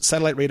use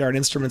satellite radar and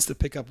instruments that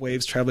pick up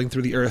waves traveling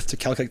through the Earth to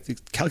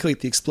calculate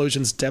the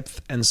explosion's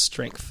depth and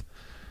strength.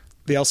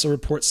 They also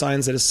report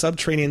signs that a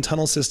subterranean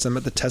tunnel system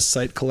at the test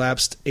site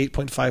collapsed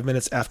 8.5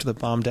 minutes after the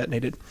bomb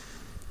detonated.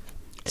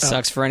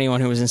 Sucks for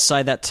anyone who was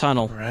inside that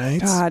tunnel. Right?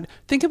 God,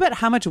 think about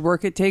how much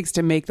work it takes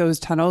to make those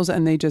tunnels,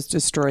 and they just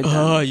destroyed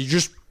them. You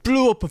just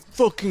blew up a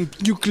fucking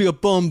nuclear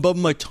bomb above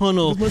my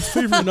tunnel.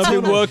 And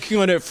I've been working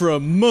on it for a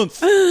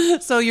month.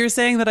 So you're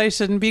saying that I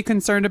shouldn't be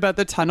concerned about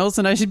the tunnels,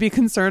 and I should be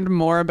concerned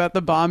more about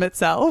the bomb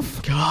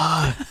itself?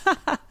 God.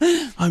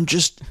 I'm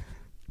just...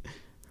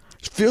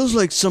 It feels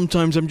like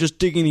sometimes I'm just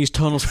digging these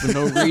tunnels for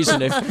no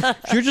reason. If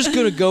you're just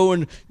going to go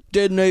and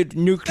detonate a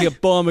nuclear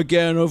bomb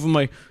again over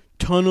my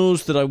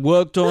tunnels that I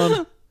worked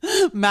on...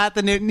 Matt,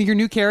 your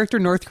new character,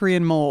 North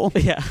Korean mole.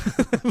 Yeah.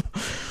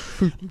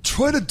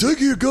 Trying to dig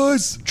here,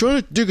 guys.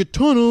 Trying to dig a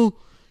tunnel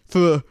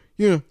for,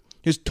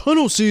 it's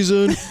tunnel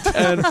season,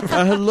 and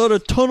I had a lot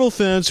of tunnel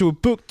fans who were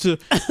booked to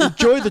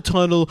enjoy the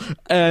tunnel,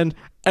 and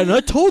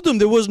I told them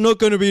there was not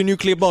going to be a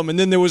nuclear bomb, and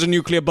then there was a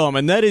nuclear bomb,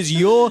 and that is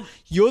you're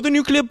the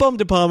nuclear bomb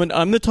department,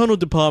 I'm the tunnel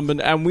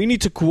department, and we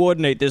need to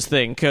coordinate this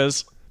thing,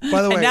 because...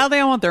 By the way, And now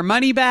they want their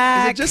money is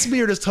back. it just me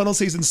or does tunnel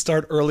season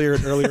start earlier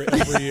and earlier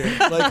every year?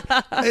 Like,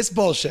 it's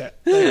bullshit.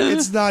 Like,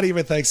 it's not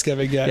even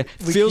Thanksgiving yet.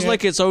 We feels can't-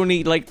 like it's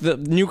only, like, the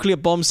nuclear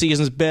bomb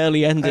season's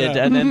barely ended,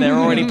 and then they're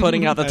already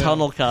putting out the I know.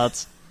 tunnel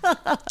cards.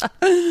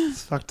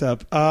 It's fucked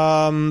up.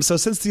 So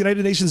since the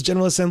United Nations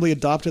General Assembly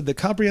adopted the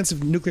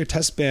Comprehensive Nuclear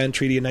Test Ban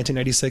Treaty in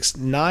 1996,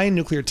 9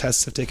 nuclear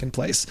tests have taken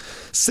place.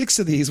 6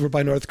 of these were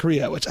by North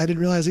Korea, which I didn't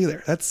realize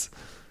either. That's,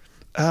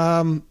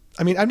 I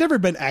mean, I've never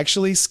been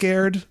actually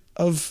scared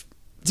of...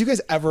 Do you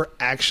guys ever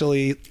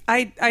actually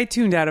I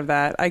tuned out of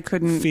that. I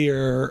couldn't.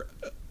 fear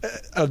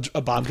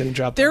a bomb getting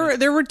dropped?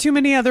 There were too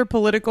many other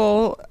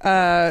political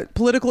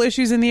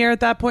issues in the air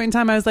at that point in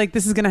time. I was like,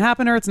 this is going to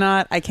happen or it's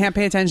not. I can't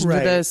pay attention Right.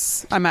 to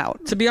this. I'm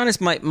out. To be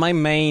honest, my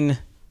main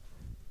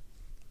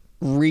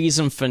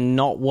reason for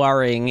not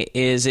worrying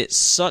is it's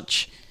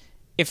such...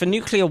 If a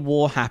nuclear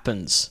war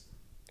happens...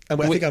 I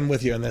think I'm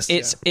with you on this.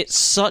 It's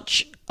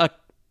such a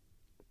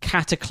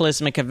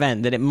cataclysmic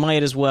event that you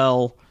might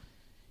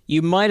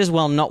as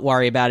well not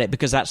worry about it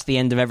because that's the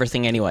end of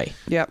everything anyway.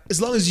 Yep.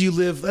 As long as you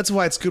live, that's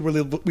why it's good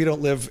we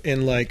don't live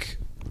in like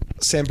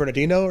San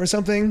Bernardino or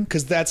something,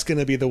 because that's going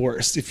to be the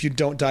worst if you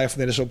don't die from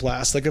the initial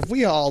blast. Like if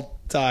we all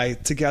die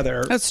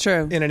together, That's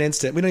true. in an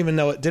instant, we don't even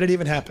know it. Did it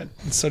even happen?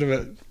 It's sort of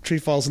a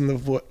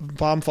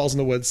bomb falls in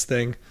the woods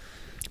thing.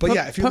 But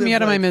yeah, if you put me live,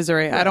 out of my like-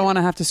 misery. I don't want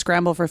to have to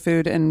scramble for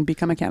food and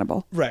become a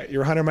cannibal. Right,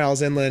 you're 100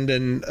 miles inland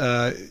and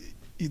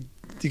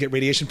you get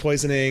radiation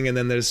poisoning, and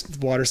then there's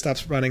water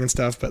stops running and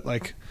stuff. But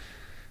like,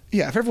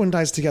 yeah, if everyone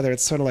dies together,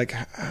 it's sort of like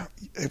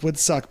it would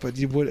suck, but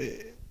you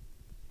would.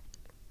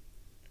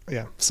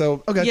 Yeah.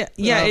 So okay.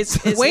 Yeah.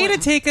 It's Way like- to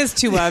take us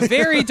to a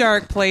very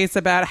dark place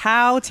about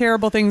how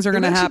terrible things are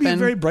going to It should be a happen.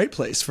 very bright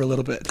place for a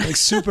little bit, like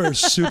super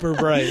super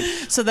bright.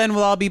 So then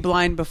we'll all be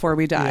blind before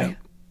we die.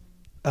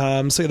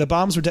 So the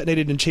bombs were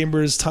detonated in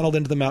chambers tunneled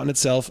into the mountain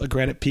itself, a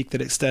granite peak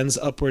that extends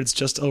upwards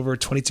just over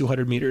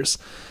 2,200 meters.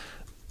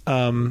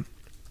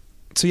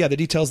 So yeah, the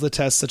details of the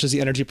tests, such as the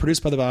energy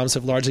produced by the bombs,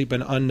 have largely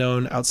been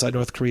unknown outside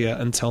North Korea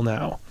until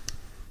now.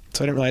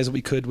 So I didn't realize that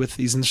we could, with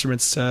these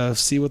instruments,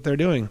 see what they're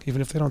doing,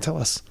 even if they don't tell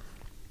us.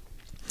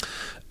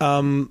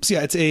 So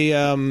yeah, it's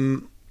a...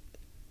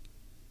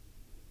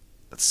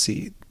 let's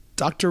see.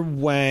 Dr.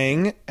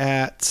 Wang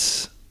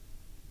at...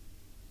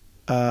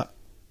 a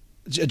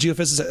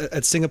geophysicist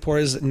at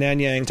Singapore's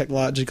Nanyang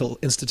Technological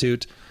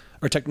Institute,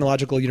 or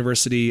Technological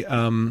University,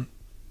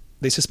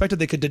 they suspected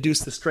they could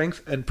deduce the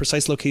strength and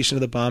precise location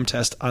of the bomb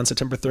test on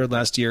September 3rd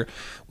last year,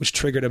 which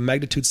triggered a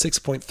magnitude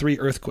 6.3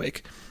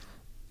 earthquake.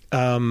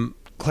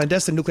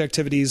 Clandestine nuclear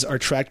activities are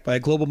tracked by a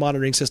global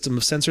monitoring system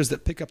of sensors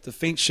that pick up the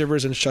faint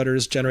shivers and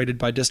shudders generated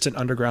by distant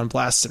underground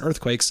blasts and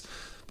earthquakes.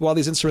 But while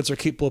these instruments are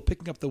capable of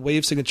picking up the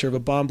wave signature of a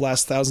bomb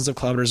blast thousands of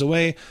kilometers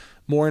away,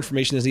 more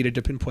information is needed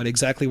to pinpoint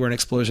exactly where an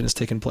explosion has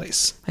taken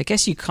place. I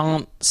guess you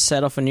can't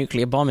set off a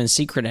nuclear bomb in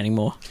secret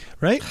anymore.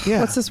 Right? Yeah.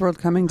 What's this world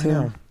coming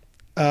to?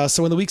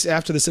 So in the weeks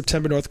after the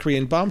September North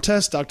Korean bomb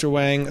test, Dr.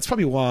 Wang, it's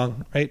probably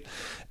Wang, right,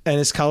 and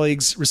his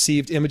colleagues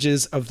received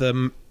images of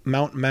the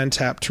Mount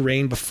Mantap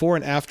terrain before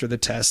and after the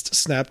test,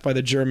 snapped by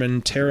the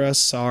German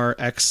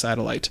Terra-SAR-X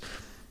satellite.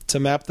 To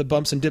map the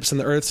bumps and dips in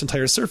the Earth's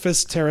entire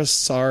surface,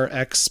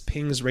 Terra-SAR-X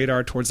pings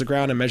radar towards the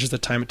ground and measures the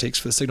time it takes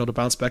for the signal to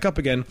bounce back up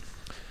again.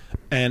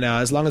 And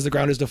as long as the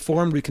ground is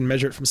deformed, we can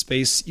measure it from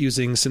space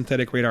using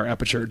synthetic radar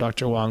aperture,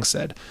 Dr. Wang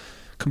said.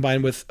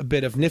 Combined with a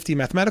bit of nifty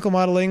mathematical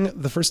modeling,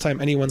 the first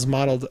time anyone's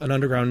modeled an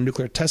underground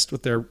nuclear test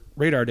with their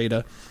radar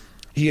data,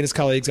 he and his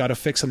colleagues got a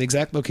fix on the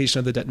exact location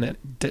of the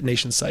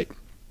detonation site.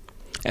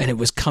 And it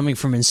was coming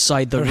from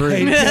inside the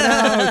room.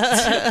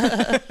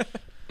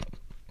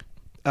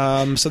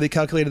 So they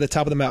calculated the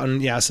top of the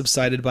mountain,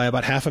 subsided by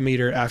about half a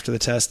meter after the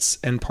tests,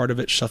 and part of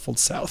it shuffled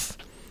south.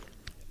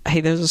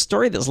 Hey, there's a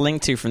story that's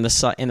linked to from in the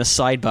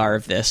sidebar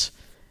of this.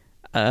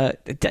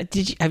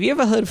 Have you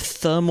ever heard of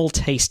thermal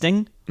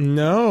tasting?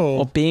 No.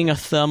 Or being a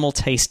thermal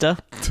taster?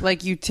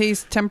 Like you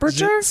taste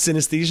temperature?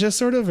 Synesthesia,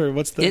 sort of, or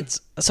what's the?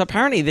 So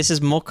apparently this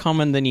is more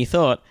common than you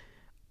thought.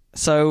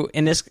 So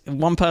in this,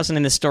 one person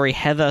in this story,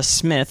 Heather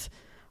Smith.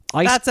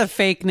 That's a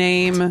fake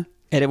name.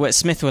 It was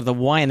Smith with a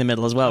Y in the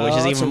middle as well, which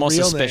is even more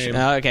suspicious.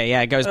 Okay,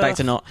 yeah, it goes back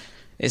to not.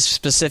 It's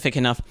specific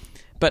enough.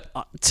 But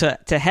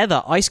to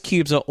Heather, ice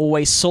cubes are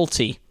always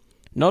salty.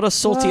 Not as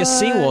salty as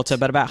seawater,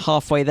 but about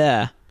halfway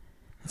there.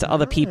 To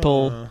other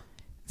people,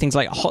 things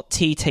like hot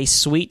tea tastes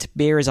sweet,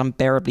 beer is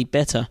unbearably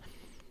bitter.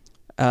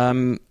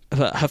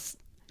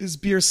 Is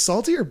beer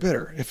salty or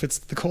bitter if it's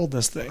the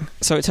coldness thing?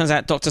 So it turns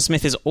out Dr.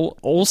 Smith is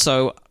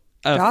also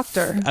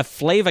a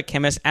flavor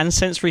chemist and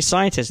sensory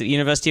scientist at the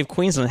University of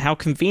Queensland. How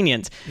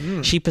convenient.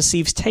 She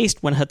perceives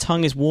taste when her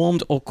tongue is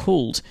warmed or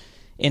cooled.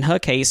 In her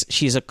case,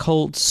 she's a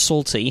cold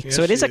salty. Yes,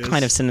 so it is a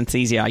kind of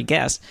synesthesia, I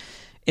guess.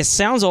 It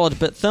sounds odd,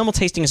 but thermal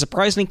tasting is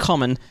surprisingly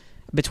common.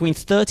 Between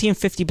 30 and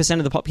 50%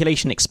 of the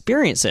population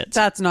experience it.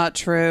 That's not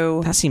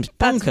true. That seems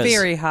bonkers. That's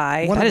very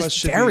high. That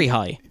is very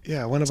high.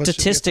 Yeah, one of us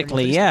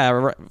statistically,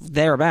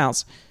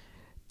 thereabouts.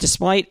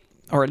 Despite,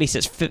 or at least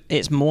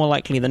it's more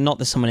likely than not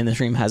that someone in this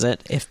room has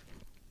it.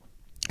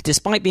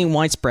 Despite being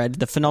widespread,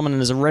 the phenomenon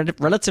is a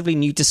relatively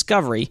new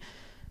discovery,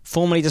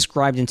 formally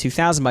described in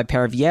 2000 by a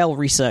pair of Yale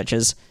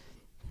researchers.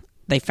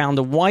 They found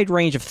a wide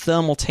range of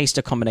thermal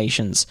taster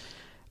combinations.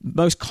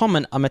 Most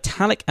common are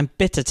metallic and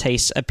bitter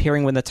tastes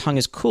appearing when the tongue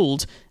is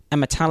cooled, and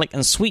metallic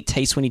and sweet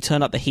tastes when you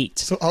turn up the heat.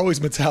 So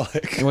always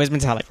metallic. Always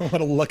metallic. What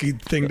a lucky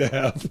thing to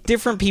have.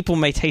 Different people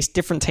may taste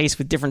different tastes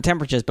with different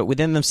temperatures, but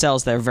within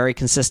themselves they're very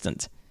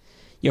consistent.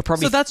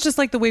 So that's just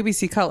like the way we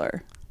see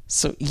color.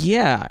 So,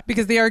 yeah.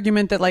 Because the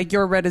argument that, like,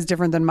 your red is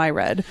different than my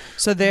red.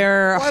 So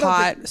their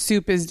hot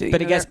soup is...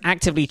 But it gets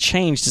actively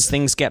changed as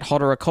things get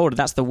hotter or colder.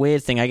 That's the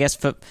weird thing. I guess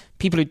for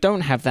people who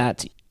don't have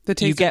that,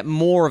 you get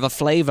more of a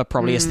flavor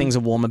probably as things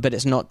are warmer, but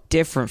it's not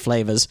different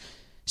flavors.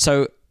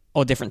 So,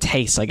 or different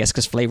tastes, I guess,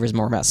 because flavor is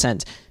more about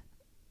scent.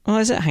 Oh,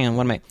 is it? Hang on,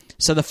 one minute.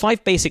 So the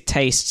 5 basic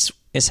tastes,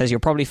 it says you're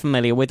probably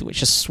familiar with,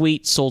 which are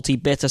sweet, salty,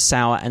 bitter,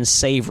 sour, and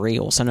savory,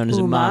 also known as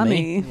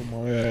umami.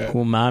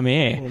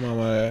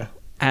 Umami.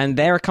 And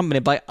they're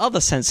accompanied by other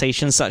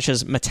sensations such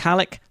as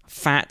metallic,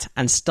 fat,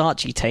 and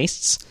starchy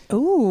tastes.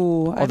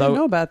 Ooh, I didn't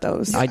know about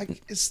those.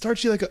 It's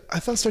starchy I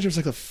thought starchy was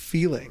like a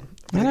feeling.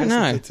 I don't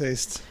know.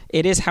 Taste.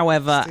 It is,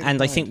 however,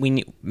 and I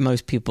think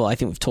most people, I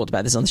think we've talked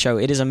about this on the show,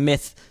 it is a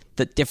myth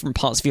that different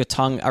parts of your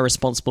tongue are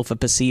responsible for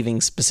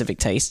perceiving specific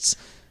tastes.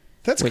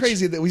 That's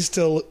crazy that we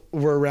still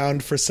were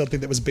around for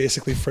something that was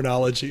basically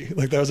phrenology.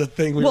 Like that was a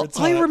thing we were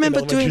taught in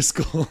elementary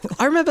school.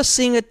 I remember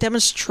seeing a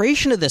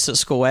demonstration of this at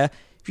school where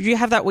you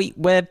have that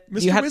where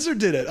Mr. Wizard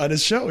did it on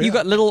his show. You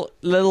got little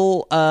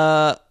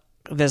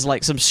there's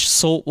like some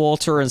salt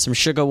water and some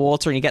sugar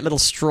water, and you get little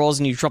straws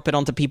and you drop it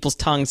onto people's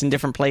tongues in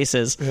different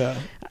places. Yeah.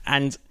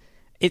 And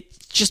it's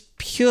just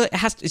pure.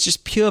 It's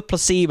just pure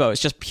placebo.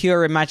 It's just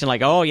pure imagine.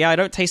 Like, oh yeah, I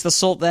don't taste the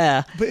salt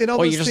there. But in all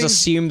or those you just things,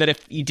 assume that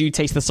if you do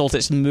taste the salt,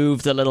 it's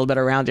moved a little bit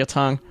around your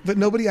tongue. But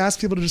nobody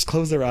asked people to just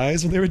close their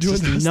eyes when they were doing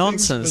those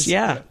nonsense. things.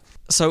 Yeah.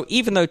 So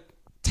even though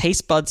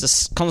taste buds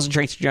are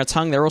concentrated in your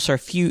tongue, there are a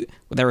few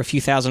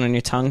thousand on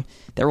your tongue.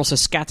 They're also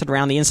scattered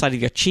around the inside of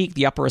your cheek,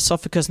 the upper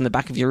esophagus, and the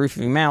back of your roof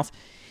of your mouth.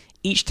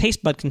 each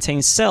taste bud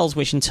contains cells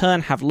which in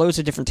turn have loads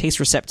of different taste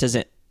receptors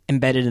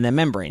embedded in their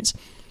membranes.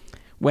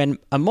 When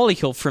a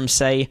molecule from,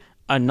 say,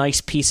 a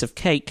nice piece of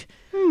cake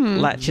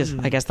latches,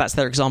 I guess that's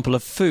their example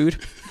of food.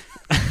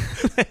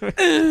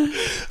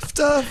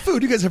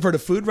 Food. You guys have heard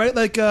of food, right?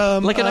 Like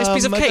a nice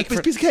piece of cake. A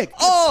nice piece of cake.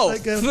 Oh,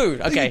 like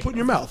food. Okay. You put in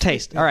your mouth.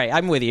 Taste. All right,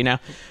 I'm with you now.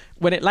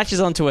 When it latches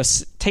onto a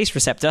taste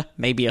receptor,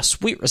 maybe a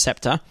sweet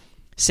receptor,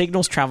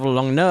 signals travel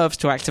along nerves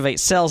to activate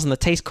cells in the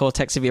taste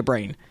cortex of your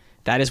brain.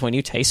 That is when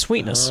you taste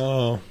sweetness.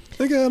 Oh,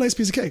 like a nice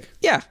piece of cake.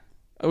 Yeah.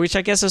 Which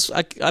I guess is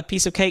a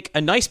piece of cake,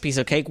 a nice piece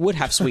of cake would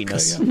have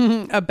sweetness. Okay,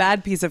 yeah. A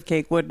bad piece of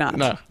cake would not.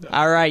 No.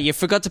 All right, you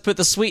forgot to put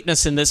the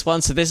sweetness in this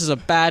one, so this is a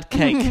bad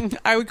cake.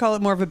 I would call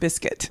it more of a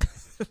biscuit.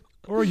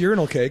 Or a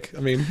urinal cake.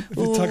 I mean, if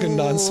you're talking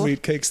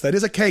non-sweet cakes, that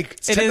is a cake.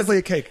 It's technically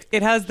a cake.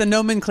 It has the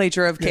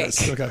nomenclature of cake.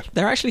 Yes, okay.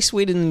 They're actually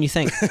sweeter than you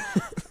think.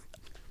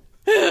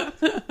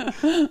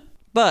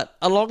 But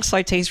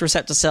alongside taste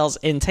receptor cells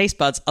in taste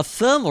buds are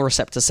thermal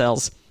receptor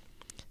cells.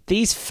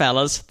 These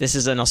fellas, this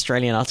is an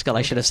Australian article,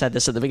 I should have said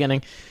this at the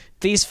beginning.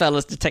 These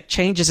fellas detect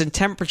changes in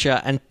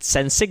temperature and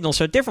send signals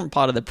to a different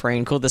part of the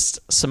brain called the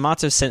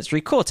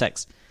somatosensory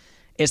cortex.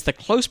 It's the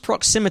close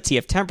proximity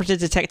of temperature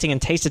detecting and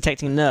taste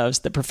detecting nerves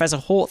that Professor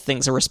Hort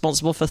thinks are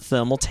responsible for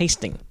thermal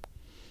tasting.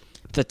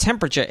 The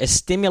temperature is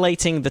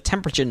stimulating the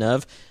temperature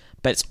nerve,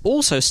 but it's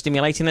also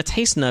stimulating the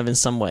taste nerve in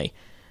some way.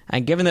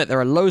 And given that there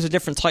are loads of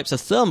different types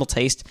of thermal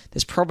taste,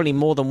 there's probably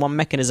more than one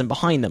mechanism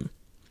behind them.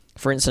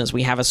 For instance,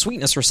 we have a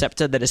sweetness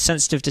receptor that is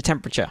sensitive to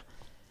temperature.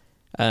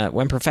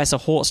 When Professor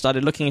Hort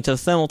started looking into the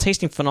thermal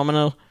tasting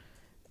phenomenon,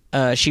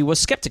 she was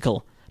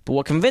skeptical. But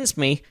what convinced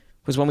me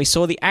was when we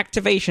saw the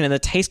activation in the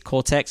taste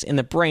cortex in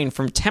the brain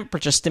from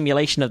temperature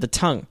stimulation of the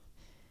tongue.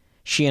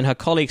 She and her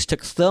colleagues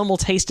took thermal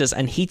tasters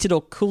and heated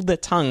or cooled their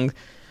tongue.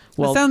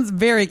 Well, it sounds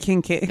very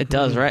kinky. It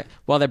does, right?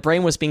 While their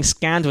brain was being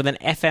scanned with an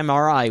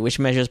fMRI, which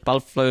measures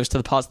blood flows to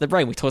the parts of the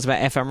brain. We talked about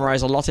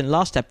fMRIs a lot in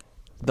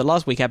the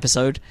last week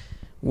episode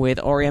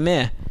with Ori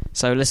Amir.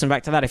 So listen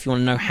back to that if you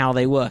want to know how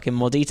they work in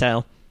more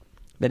detail.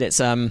 But it's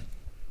an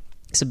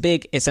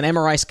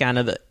MRI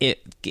scanner that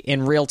it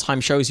in real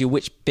time shows you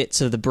which bits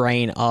of the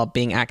brain are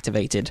being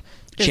activated.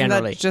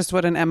 Generally, Isn't that just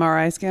what an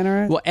MRI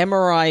scanner is? Well,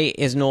 MRI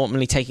is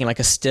normally taking like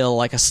a still,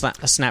 like a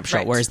snapshot,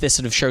 Right. whereas this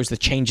sort of shows the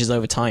changes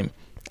over time,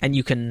 and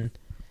you can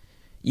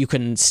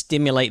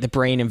stimulate the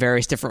brain in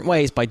various different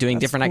ways by doing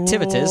different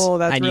activities. Oh,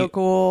 that's and real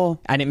cool.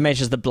 And it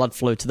measures the blood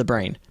flow to the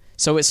brain.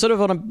 So it's sort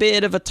of on a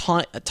bit of a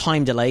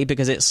time delay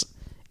because it's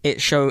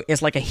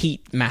like a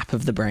heat map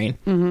of the brain.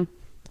 Mm-hmm.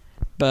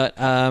 But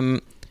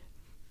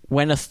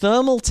when a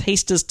thermal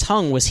taster's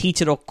tongue was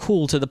heated or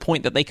cooled to the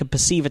point that they could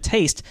perceive a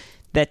taste,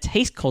 their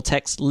taste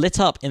cortex lit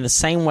up in the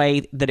same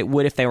way that it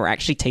would if they were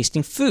actually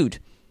tasting food.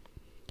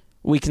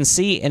 We can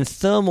see in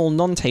thermal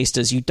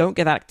non-tasters, you don't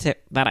get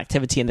that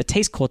activity in the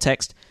taste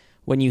cortex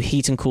when you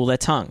heat and cool their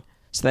tongue.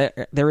 So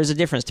there is a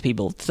difference to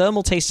people.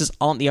 Thermal tasters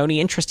aren't the only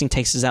interesting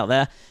tasters out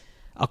there.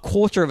 A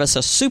quarter of us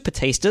are super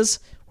tasters,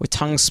 with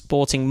tongues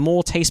sporting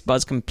more taste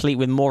buds complete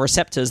with more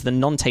receptors than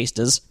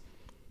non-tasters.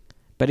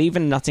 But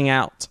even nutting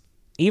out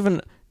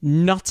normal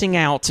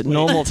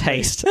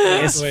taste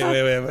is...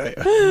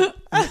 Wait.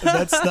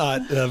 That's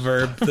not a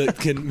verb that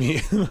can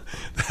mean...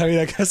 I mean,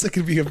 I guess it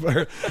could be a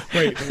verb.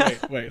 Wait.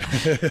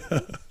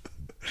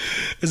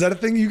 Is that a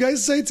thing you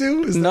guys say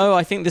too? No,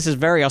 I think this is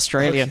very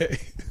Australian. Okay.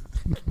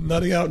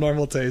 Nutting out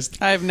normal taste.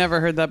 I've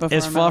never heard that before.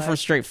 It's far from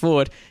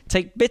straightforward.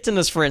 Take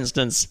bitterness, for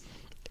instance.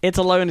 It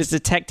alone is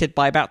detected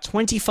by about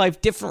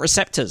 25 different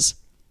receptors.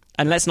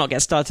 And let's not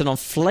get started on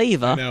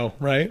flavor. I know,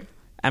 right?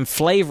 And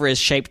flavor is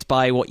shaped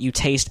by what you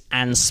taste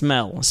and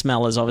smell.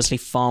 Smell is obviously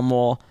far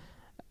more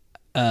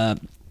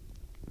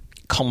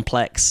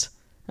complex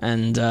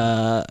and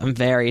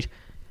varied.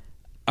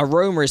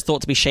 Aroma is thought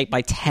to be shaped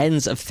by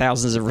tens of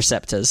thousands of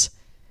receptors,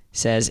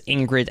 says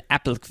Ingrid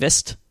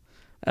Appelqvist,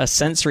 a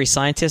sensory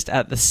scientist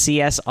at the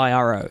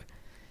CSIRO.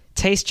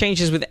 Taste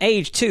changes with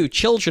age, too.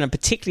 Children are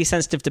particularly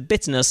sensitive to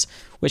bitterness,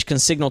 which can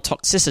signal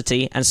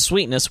toxicity, and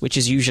sweetness, which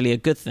is usually a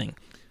good thing.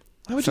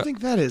 Why would you think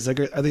that is? Like,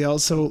 are they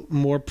also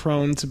more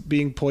prone to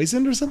being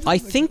poisoned or something? I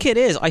think it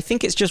is. I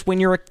think it's just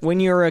when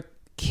you're a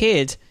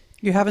kid.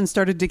 You haven't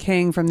started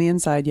decaying from the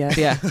inside yet.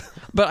 Yeah.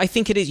 But I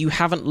think it is. You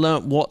haven't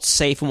learnt what's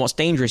safe and what's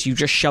dangerous. You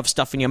just shove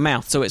stuff in your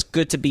mouth. So it's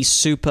good to be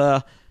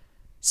super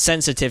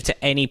sensitive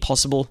to any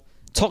possible...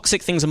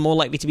 Toxic things are more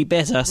likely to be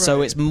bitter,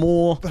 so it's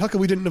more... But how come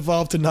we didn't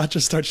evolve to not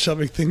just start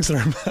shoving things in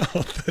our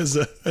mouth as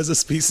a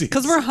species?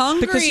 Because we're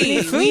hungry. Because you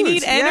need food. We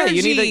need energy.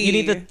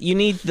 Yeah, you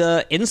need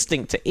the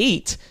instinct to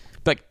eat,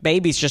 but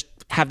babies just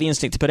have the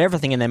instinct to put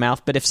everything in their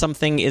mouth, but if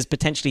something is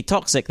potentially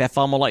toxic, they're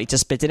far more likely to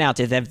spit it out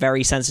if they're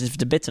very sensitive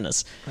to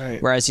bitterness. Right.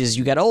 Whereas as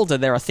you get older,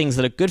 there are things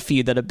that are good for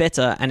you that are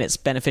bitter, and it's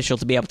beneficial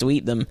to be able to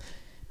eat them.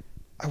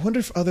 I wonder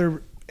if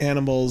other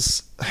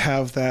animals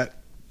have that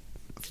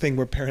thing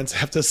where parents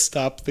have to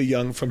stop the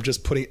young from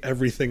just putting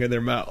everything in their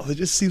mouth. It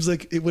just seems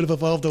like it would have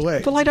evolved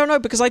away. Well, I don't know,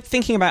 because I'm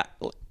thinking about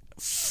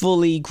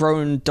fully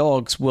grown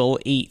dogs will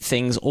eat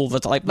things all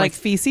the time. Like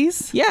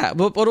feces? Yeah,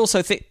 but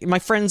also my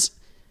friends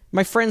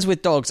My friends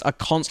with dogs are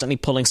constantly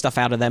pulling stuff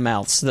out of their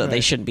mouths that they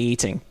Right. shouldn't be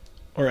eating.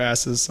 Or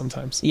asses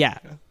sometimes. Yeah.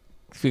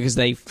 Because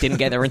they didn't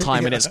get there in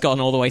time and it's gone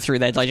all the way through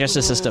their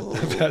digestive system.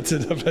 I've had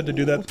to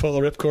do that, pull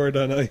a ripcord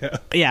on. Yeah.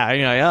 Yeah,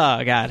 you're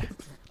like, oh god,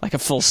 like a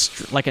full,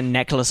 like a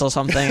necklace or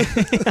something.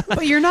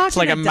 But you're not. It's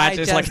like a gonna magic,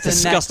 it's like a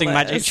digest disgusting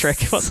necklace. magic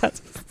trick. What's that?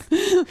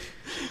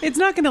 It's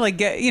not going to like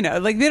get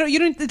like they don't. You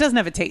don't. It doesn't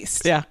have a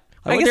taste. Yeah,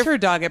 I guess for a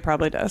dog it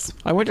probably does.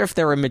 I wonder if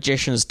there are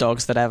magicians'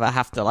 dogs that ever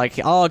have to like,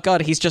 oh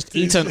god, he's just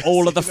eaten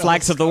all of the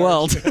flags of the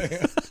world.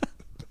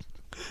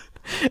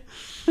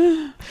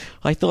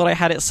 I thought I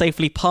had it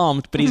safely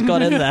palmed, but he's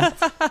got in there.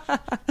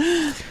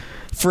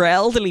 For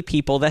elderly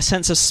people, their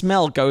sense of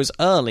smell goes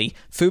early.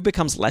 Food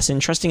becomes less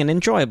interesting and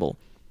enjoyable.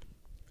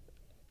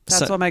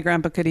 That's why my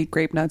grandpa could eat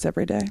grape nuts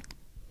every day.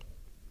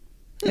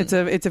 It's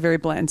a very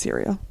bland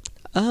cereal.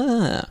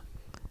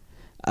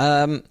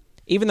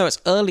 Even though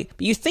it's early,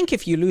 but you think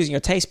if you're losing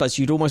your taste buds,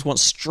 you'd almost want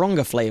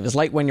stronger flavors,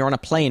 like when you're on a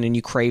plane and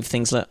you crave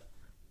things that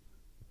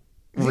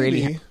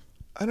really. Maybe.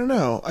 I don't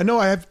know. I know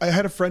I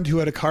had a friend who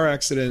had a car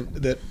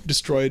accident that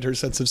destroyed her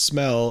sense of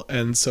smell,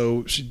 and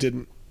so she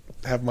didn't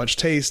have much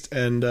taste.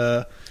 And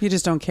You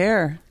just don't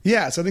care.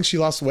 yeah, so I think she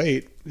lost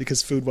weight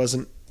because food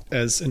wasn't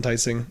as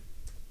enticing.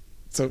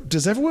 So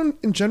does everyone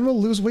in general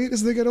lose weight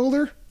as they get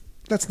older?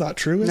 That's not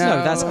true. Is No. it?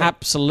 No, that's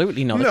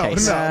absolutely not the No,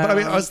 case. but I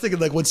mean, I was thinking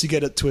like once you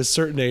get it to a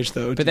certain age,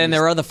 though. But then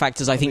there are other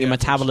factors. I think your average.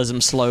 metabolism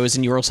slows,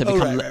 and you also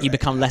become you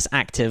become less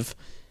active.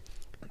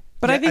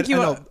 But I think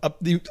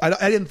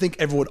I didn't think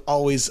everyone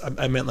always.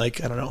 I meant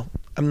like I don't know.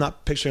 I'm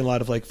not picturing a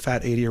lot of like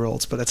fat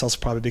 80-year-olds, but that's also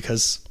probably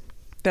because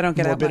they don't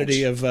get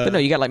morbidity out much. of. But no,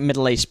 you get like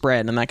middle-aged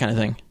spread and that kind of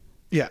thing.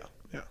 Yeah.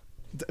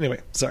 Anyway,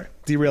 sorry,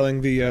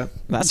 derailing the.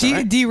 That's all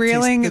right.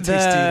 Derailing The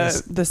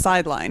tastiness. the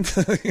sideline.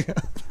 Yeah,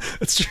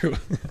 that's true.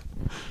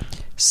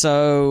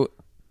 So,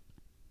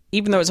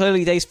 even though it's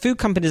early days, food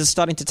companies are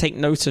starting to take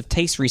note of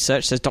taste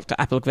research, says Dr.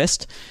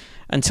 Appelqvist.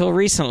 Until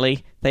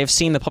recently, they have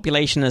seen the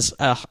population as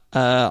a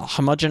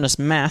homogeneous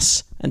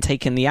mass and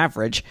taken the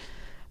average.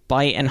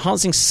 By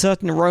enhancing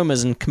certain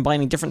aromas and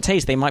combining different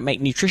tastes, they might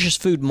make nutritious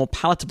food more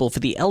palatable for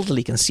the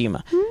elderly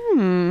consumer.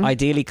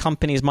 Ideally,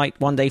 companies might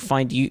one day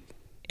find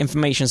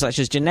information such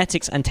as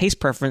genetics and taste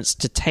preference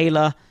to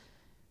tailor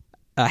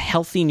a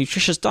healthy,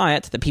 nutritious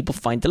diet that people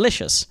find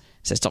delicious,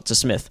 says Dr.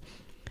 Smith.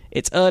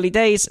 It's early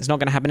days. It's not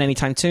going to happen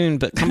anytime soon,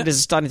 but companies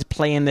are starting to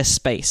play in this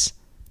space.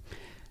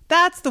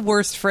 That's the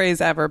worst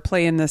phrase ever.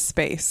 Play in this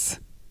space.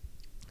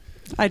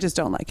 I just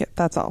don't like it.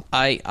 That's all.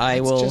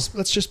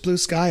 Let's just blue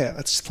sky it.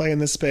 Let's just play in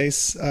this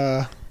space.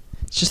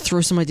 Just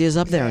throw some ideas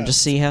up there and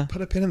just see how.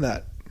 Put a pin in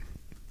that.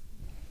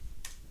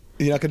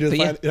 You're not gonna do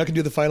you're not gonna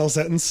do the final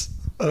sentence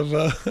of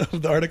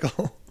the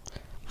article.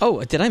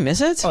 Oh, did I miss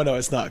it? Oh no,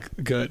 it's not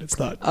good. It's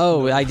not.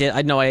 Oh, I did.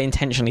 I know. I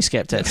intentionally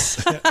skipped it.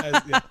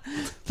 Yeah.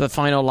 The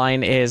final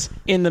line is: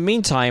 in the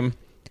meantime,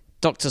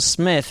 Dr.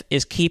 Smith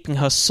is keeping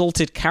her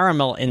salted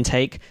caramel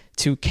intake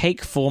to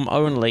cake form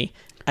only,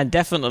 and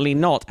definitely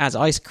not as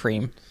ice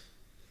cream.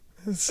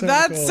 It's so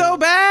That's cool. so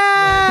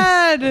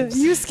bad.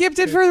 You skipped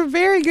it for a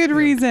very good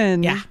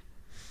reason. Yeah.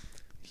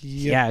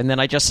 Yeah, and then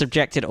I just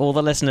subjected all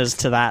the listeners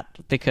to that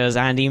because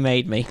Andy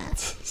made me.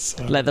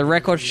 So, Let the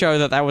record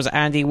show that was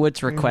Andy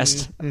Wood's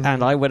request, and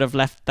I would have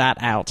left that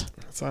out.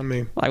 it's on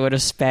me. I would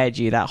have spared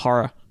you that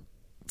horror.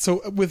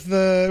 So with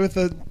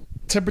the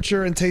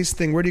temperature and taste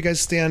thing, where do you guys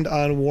stand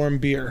on warm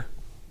beer?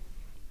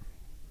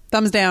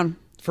 Thumbs down.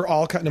 For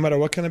all no matter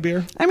what kind of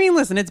beer? I mean,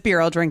 listen, it's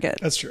beer. I'll drink it.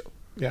 That's true.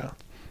 Yeah.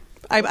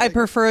 I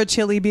prefer a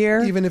chili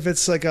beer. Even if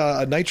it's like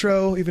a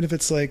nitro, even if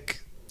it's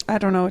like I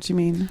don't know what you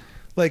mean.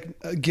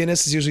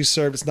 Guinness is usually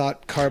served. It's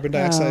not carbon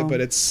dioxide, Oh.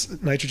 but it's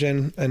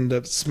nitrogen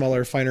and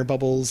smaller, finer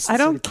bubbles. I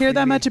don't sort of care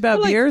that creamy. much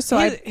about beer, so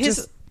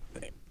here's-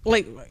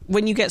 like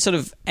when you get sort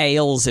of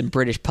ales in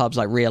British pubs,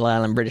 like real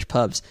ale in British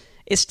pubs,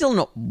 it's still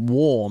not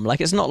warm.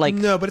 Like it's not like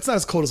No, but it's not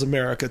as cold as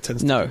America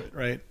tends No. to do it,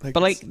 right?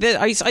 But like,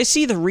 I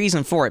see the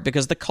reason for it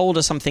because the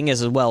colder something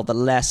is as well, the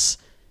less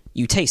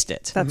you taste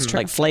it. That's true.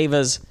 Like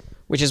flavors,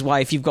 which is why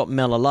if you've got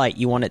Miller Lite,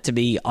 you want it to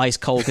be ice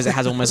cold because it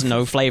has almost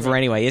no flavor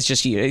anyway. It's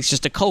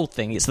just a cold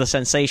thing. It's the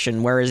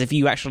sensation. Whereas if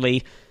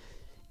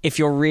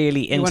you're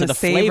really into wanna the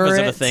savor flavors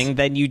of a it. thing,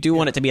 then you do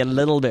want it to be a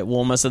little bit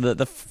warmer so that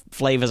the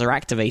flavors are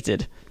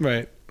activated.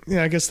 Right.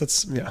 Yeah, I guess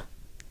that's what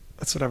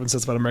everyone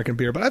says about American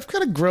beer. But I've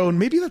kind of grown.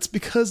 Maybe that's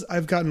because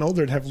I've gotten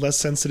older and have less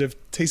sensitive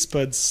taste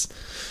buds.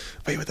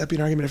 Wait, would that be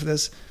an argument for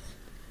this?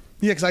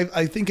 Yeah, because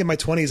I think in my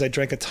 20s I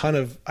drank a ton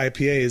of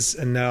IPAs,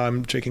 and now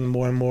I'm drinking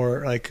more and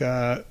more like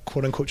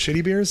quote unquote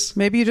shitty beers.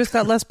 maybe you just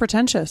got less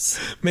pretentious.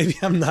 Maybe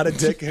I'm not a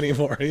dick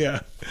anymore. Yeah,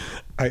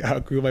 I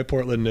outgrew my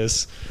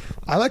Portlandness.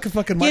 I like a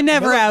fucking. You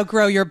never Miller-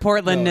 outgrow your No, that's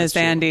Portlandness,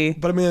 true. Andy.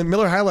 But I mean,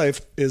 Miller High Life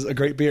is a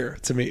great beer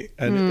to me,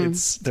 and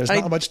there's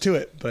not much to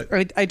it. But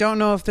I don't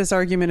know if this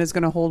argument is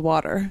going to hold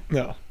water.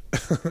 no,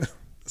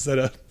 is that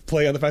a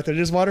play on the fact that it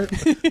is water?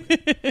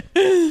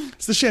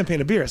 It's the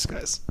champagne of beers,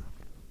 guys.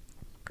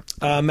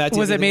 Matt, do you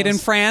Was have it made anything in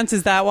else? France?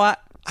 Is that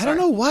what? I don't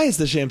know why it's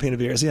the champagne of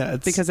beers. Yeah,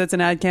 it's Because it's an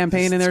ad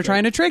campaign and they're It's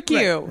trying to great.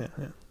 trick you.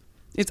 Right.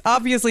 It's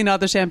obviously not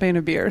the champagne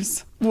of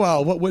beers.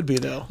 Well, what would be,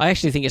 though? I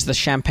actually think it's the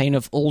champagne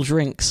of all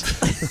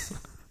drinks.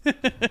 We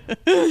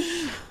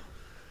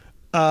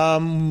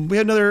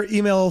had another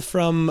email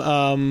from...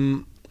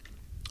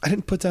 I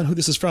didn't put down who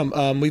this is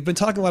from. We've been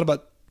talking a lot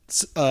about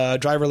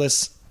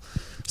driverless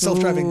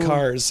self-driving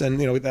cars and,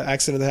 the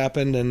accident that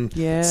happened and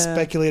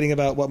speculating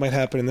about what might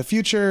happen in the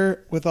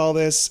future with all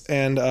this.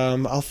 And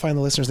I'll find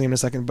the listener's name in a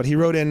second. But he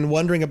wrote in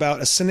wondering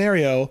about a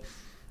scenario.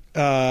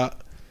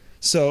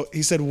 So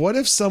he said, what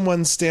if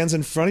someone stands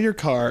in front of your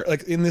car,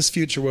 like in this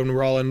future when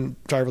we're all in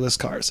driverless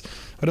cars?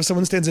 What if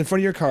someone stands in front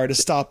of your car to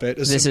stop it?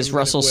 This is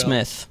Russell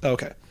Smith.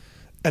 Okay.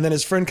 And then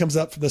his friend comes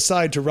up from the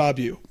side to rob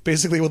you.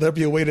 Basically, will there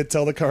be a way to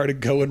tell the car to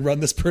go and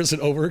run this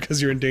person over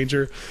because you're in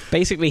danger?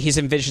 Basically, he's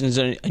envisions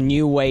a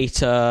new way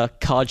to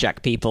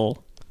carjack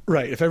people.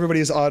 Right. If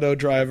everybody's auto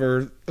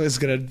driver is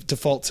going to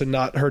default to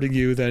not hurting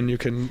you, then you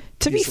can...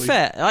 To be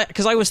fair,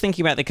 because I was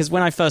thinking about it, because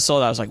when I first saw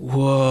that, I was like,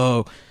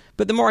 whoa.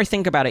 But the more I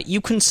think about it,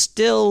 you can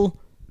still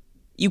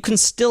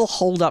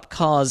hold up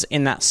cars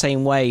in that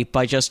same way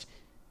by just...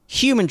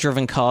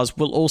 Human-driven cars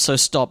will also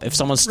stop if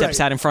someone steps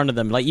out in front of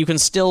them. Like, you can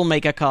still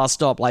make a car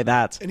stop like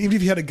that. And even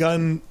if you had a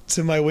gun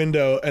to my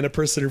window and a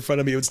person in front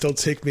of me, it would still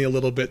take me a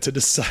little bit to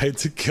decide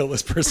to kill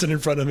this person in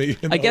front of me.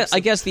 I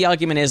guess the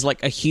argument is,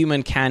 like, a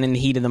human can, in the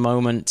heat of the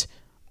moment,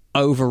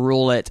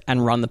 overrule it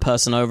and run the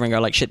person over and go,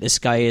 like, shit, this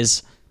guy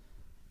is...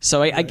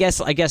 So I guess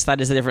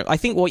that is the difference. I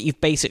think what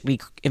you've basically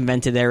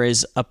invented there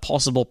is a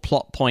possible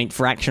plot point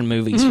for action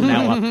movies from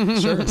now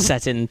on,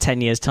 set in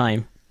 10 years'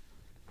 time.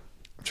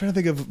 I'm trying to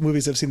think of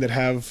movies I've seen that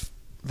have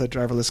the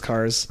driverless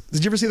cars.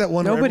 Did you ever see that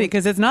one? Nobody,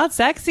 because it's not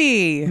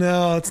sexy.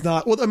 No, it's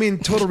not. Well, I mean,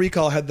 Total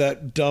Recall had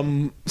that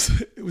dumb...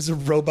 It was a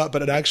robot,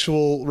 but an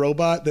actual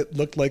robot that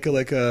looked like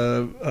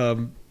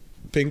a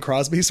Bing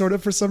Crosby, sort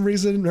of, for some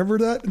reason. Remember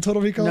that in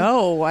Total Recall?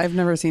 No, I've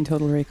never seen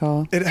Total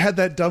Recall. It had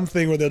that dumb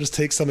thing where they'll just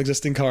take some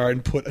existing car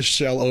and put a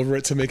shell over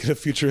it to make it a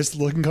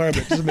futuristic-looking car, but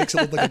it just makes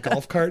it look like a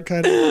golf cart,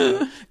 kind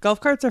of. Golf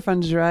carts are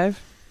fun to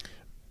drive.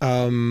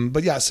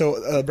 But yeah,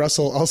 so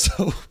Russell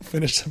also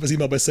finished up his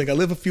email by saying, I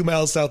live a few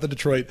miles south of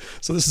Detroit,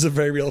 so this is a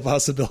very real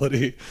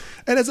possibility.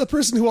 And as a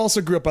person who also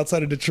grew up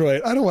outside of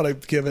Detroit, I don't want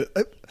to give it...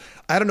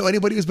 I don't know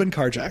anybody who's been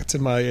carjacked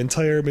in my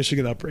entire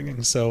Michigan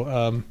upbringing.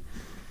 So,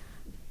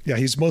 yeah,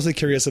 he's mostly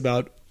curious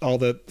about all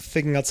the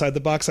thinking outside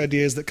the box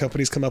ideas that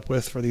companies come up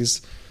with for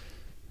these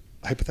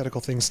hypothetical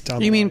things down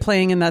the line. You mean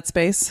playing in that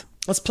space?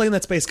 Let's play in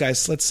that space,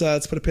 guys. Let's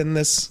put a pin in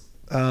this.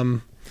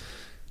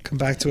 Come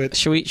back to it.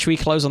 Should we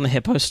close on the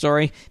hippo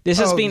story? This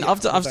has been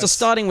after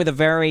starting with a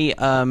very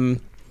I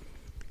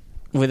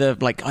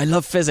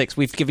love physics.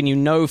 We've given you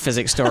no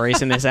physics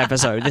stories in this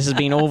episode. This has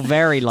been all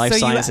very life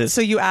sciences. So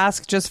you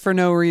ask just for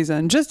no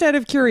reason, just out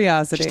of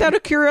curiosity. Just out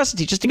of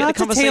curiosity, just to get the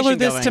conversation going. Not to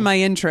tailor this to my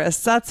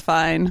interests. That's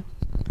fine.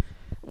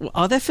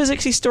 Are there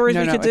physicsy stories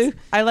we could do?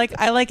 I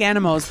like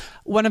animals.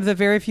 One of the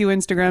very few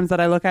Instagrams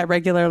that I look at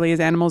regularly is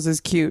Animals is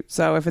Cute.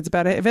 So if it's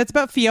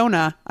about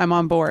Fiona, I'm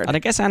on board. And I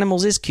guess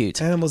Animals is cute.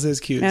 Animals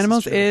is cute.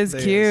 Animals is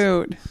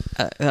cute.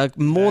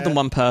 More than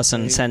one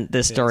person sent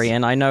this story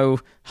in. I know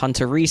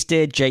Hunter Reese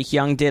did, Jake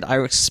Young did.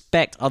 I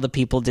expect other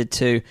people did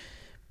too.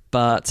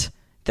 But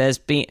there's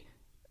been...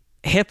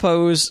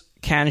 Hippos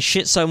can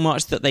shit so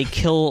much that they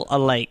kill a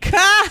lake.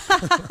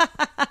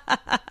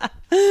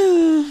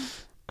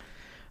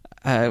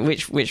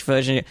 Which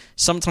version?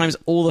 Sometimes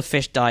all the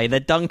fish die. Their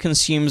dung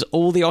consumes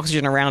all the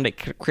oxygen around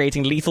it,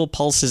 creating lethal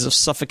pulses of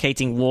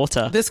suffocating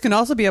water. This can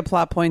also be a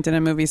plot point in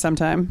a movie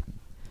sometime.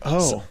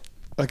 Oh,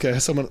 okay.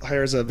 Someone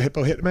hires a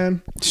hippo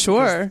hitman?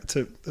 Sure.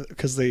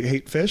 Because they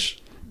hate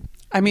fish?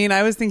 I mean,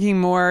 I was thinking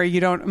more,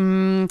 you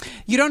don't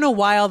know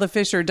why all the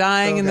fish are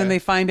dying, and then they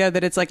find out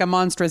that it's like a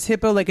monstrous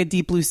hippo, like a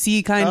Deep Blue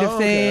Sea kind of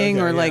thing,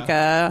 like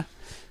a...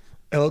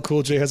 LL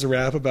Cool J has a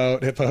rap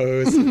about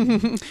hippos.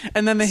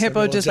 And then the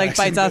hippo just like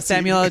bites off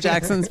Samuel L.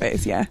 Jackson's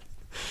face. Yeah.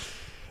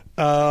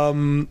 Do you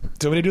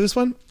want me to do this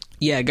one?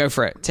 Yeah, go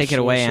for it. Take it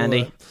away,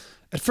 Andy.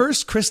 At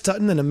first, Chris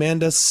Dutton and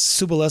Amanda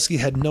Sobolewski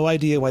had no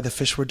idea why the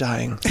fish were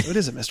dying. So it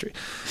is a mystery.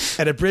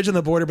 At a bridge on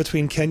the border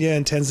between Kenya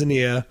and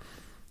Tanzania,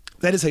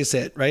 that is how you say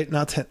it, right?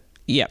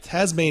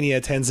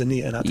 Tasmania,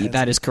 Tanzania, not Tanzania.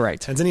 That is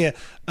correct. Tanzania.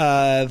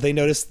 They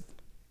noticed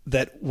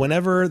that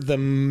whenever the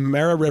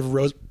Mara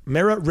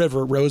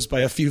River rose by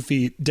a few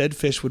feet, dead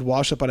fish would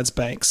wash up on its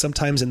banks,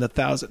 sometimes in the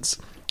thousands.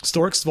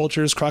 Storks,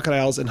 vultures,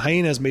 crocodiles, and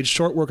hyenas made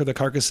short work of the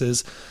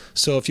carcasses,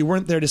 so if you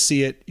weren't there to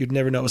see it, you'd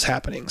never know it was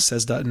happening,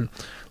 says Dutton.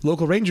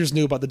 Local rangers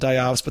knew about the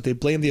die-offs, but they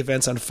blamed the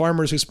events on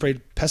farmers who sprayed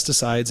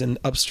pesticides in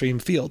upstream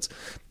fields.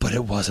 But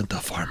it wasn't the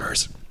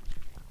farmers.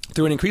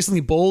 Through an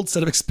increasingly bold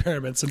set of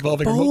experiments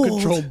involving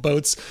remote-controlled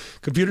boats,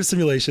 computer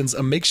simulations,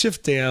 a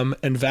makeshift dam,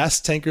 and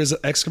vast tankers of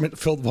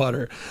excrement-filled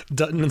water,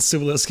 Dutton and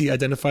Sobolewski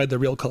identified the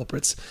real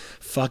culprits.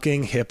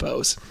 Fucking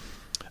hippos.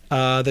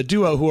 The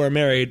duo, who are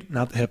married,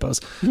 not the hippos,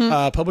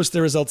 published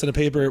their results in a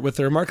paper with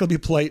the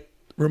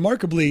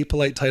remarkably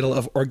polite title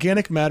of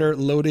Organic Matter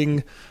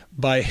Loading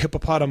by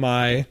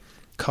Hippopotami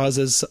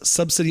Causes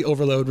Subsidy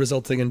Overload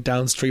Resulting in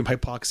Downstream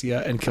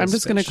Hypoxia and Kills I'm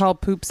just going to call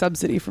poop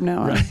subsidy from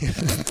now on.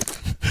 Right.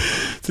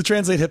 To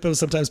translate, hippos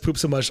sometimes poop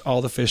so much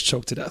all the fish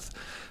choke to death.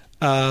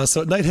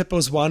 So at night,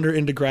 hippos wander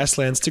into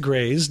grasslands to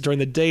graze. During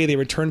the day, they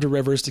return to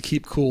rivers to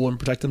keep cool and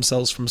protect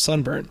themselves from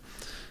sunburn.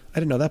 I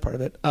didn't know that part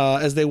of it.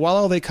 As they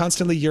wallow, they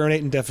constantly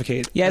urinate and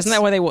defecate. Yeah, isn't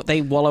that why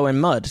they wallow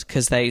in mud?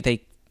 Because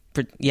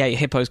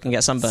hippos can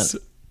get sunburnt.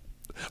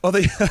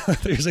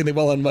 You're saying they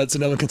wallow in mud so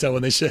no one can tell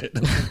when they shit.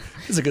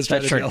 It's a good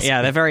strategy. That's true. Also.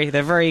 Yeah, they're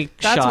very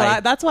shy.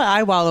 That's why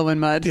I wallow in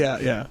mud.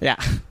 Yeah. Yeah.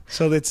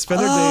 So they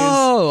spend their days.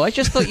 Oh, I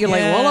just thought you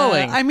like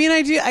wallowing. I mean,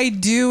 I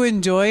do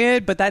enjoy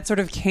it, but that sort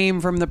of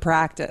came from the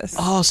practice.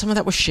 Oh, some of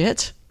that was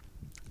shit.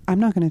 I'm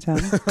not going to tell.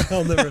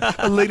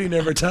 A lady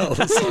never tells.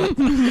 A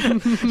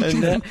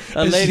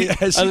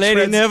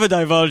lady never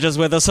divulges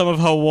whether some of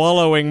her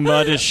wallowing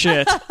mud is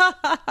shit.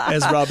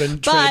 As Robin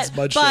trades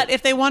mud shit. But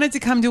if they wanted to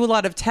come do a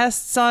lot of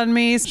tests on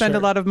me, spend a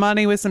lot of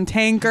money with some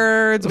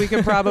tankards, we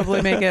could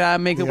probably make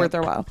it worth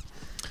their while.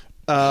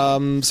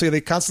 So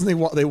they constantly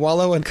they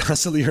wallow and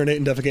constantly urinate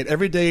and defecate.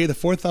 Every day, the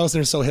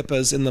 4,000 or so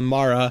hippos in the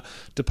Mara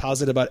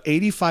deposit about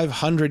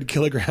 8,500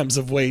 kilograms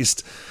of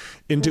waste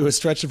into a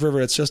stretch of river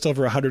that's just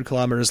over 100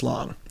 kilometers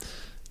long.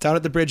 Down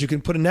at the bridge, you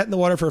can put a net in the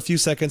water for a few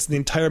seconds, and the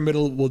entire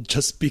middle will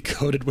just be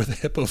coated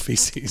with hippo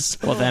feces.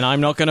 Well, then I'm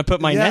not going to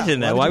put my net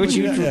in there. Why would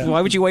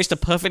you waste a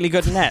perfectly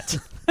good net?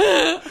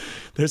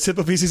 There's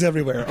hippo feces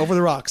everywhere, over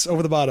the rocks,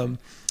 over the bottom,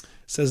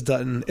 says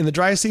Dutton. In the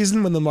dry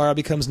season, when the Mara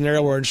becomes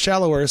narrower and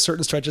shallower,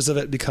 certain stretches of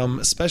it become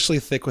especially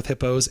thick with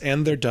hippos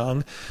and their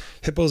dung.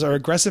 Hippos are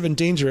aggressive and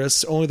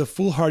dangerous. Only the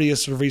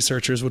foolhardiest of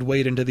researchers would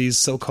wade into these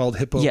so-called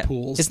hippo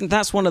pools. Isn't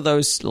that's one of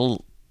those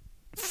little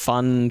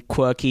fun,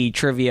 quirky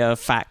trivia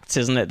facts,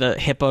 isn't it? That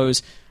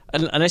hippos,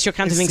 unless you're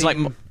counting things like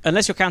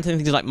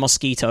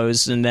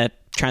mosquitoes and their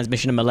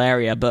transmission of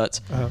malaria, but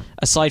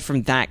aside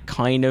from that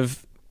kind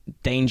of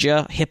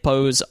danger,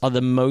 hippos are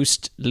the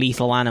most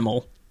lethal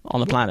animal on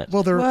the planet.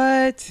 Well,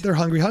 they're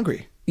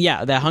hungry.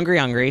 Yeah, they're hungry,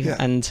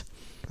 and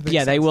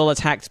they will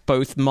attack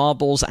both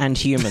marbles and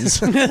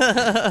humans.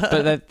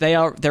 But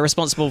they're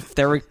responsible.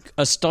 They're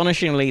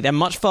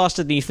much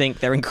faster than you think.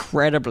 They're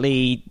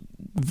incredibly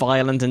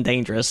violent and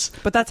dangerous.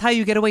 But that's how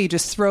you get away. You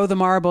just throw the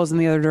marbles in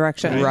the other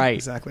direction. Right.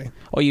 Exactly.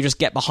 Or you just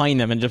get behind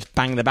them and just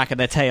bang the back of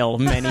their tail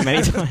many,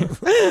 many times.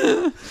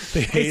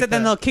 They said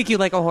then they'll kick you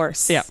like a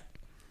horse. Yeah.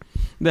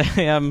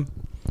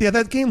 Yeah,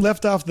 that game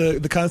left off the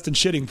constant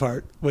shitting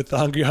part with the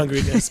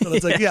hungriness. But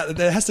it's like, it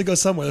has to go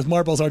somewhere. Those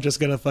marbles aren't just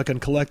going to fucking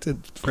collect it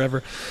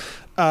forever.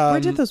 Where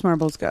did those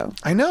marbles go?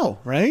 I know,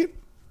 right?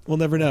 We'll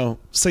never know.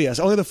 So yes,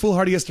 only the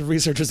foolhardiest of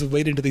researchers would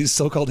wade into these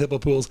so-called hippo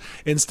pools.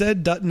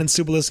 Instead, Dutton and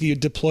Sobolewski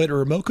deployed a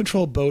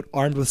remote-controlled boat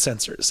armed with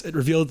sensors. It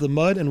revealed the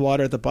mud and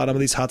water at the bottom of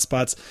these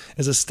hotspots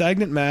is a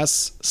stagnant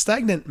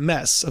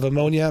mess of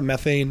ammonia,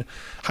 methane,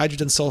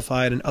 hydrogen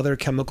sulfide, and other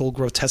chemical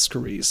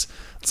grotesqueries.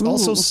 It's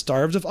also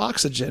starved of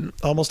oxygen.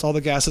 Almost all the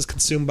gas is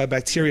consumed by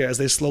bacteria as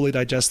they slowly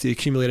digest the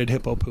accumulated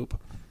hippo poop.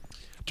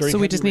 So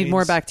we just need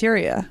more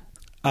bacteria?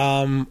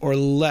 Or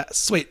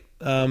less. Wait.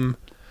 That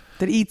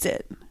eats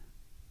it.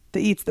 That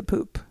eats the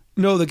poop.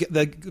 No,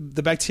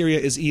 the bacteria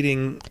is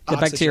eating the oxygen.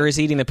 bacteria is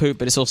eating the poop,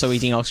 but it's also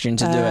eating oxygen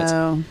to do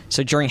it.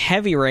 So during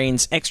heavy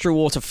rains, extra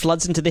water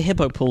floods into the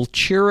hippo pool,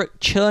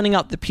 churning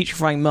up the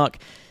putrefying muck,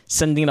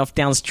 sending it off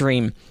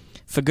downstream.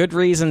 For good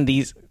reason,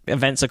 these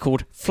events are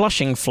called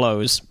flushing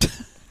flows.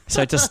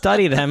 So to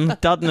study them,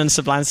 Dutton and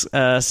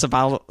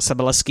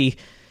Sobolewski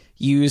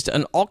used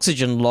an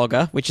oxygen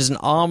logger, which is an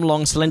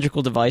arm-long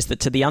cylindrical device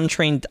that to the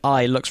untrained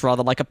eye looks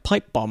rather like a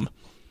pipe bomb.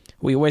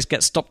 We always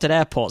get stopped at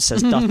airports,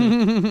 says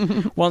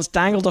Dutton. Once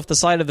dangled off the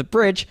side of the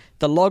bridge,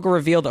 the logger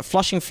revealed that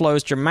flushing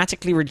flows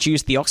dramatically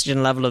reduce the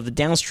oxygen level of the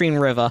downstream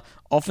river,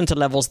 often to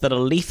levels that are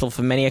lethal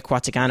for many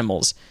aquatic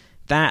animals.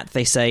 That,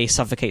 they say,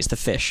 suffocates the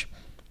fish.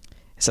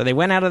 So they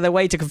went out of their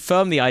way to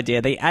confirm the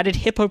idea. They added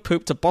hippo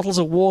poop to bottles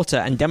of water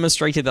and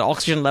demonstrated that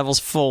oxygen levels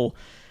fall.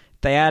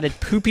 They added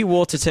poopy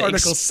water to... The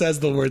article says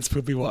the words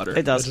poopy water.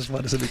 It does. I just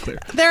wanted to be clear.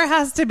 There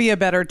has to be a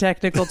better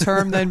technical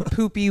term than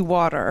poopy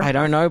water. I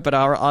don't know, but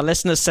our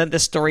listeners sent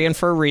this story in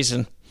for a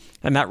reason.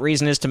 And that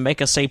reason is to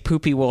make us say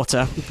poopy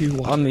water,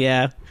 on the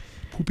air.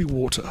 Poopy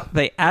water.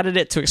 They added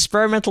it to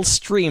experimental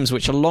streams,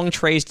 which are long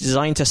trays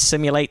designed to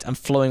simulate a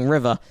flowing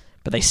river.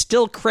 But they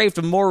still craved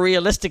a more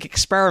realistic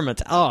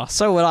experiment.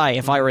 So would I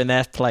if I were in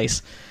their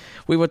place.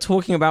 We were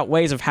talking about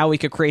ways of how we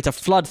could create a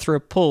flood through a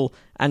pool,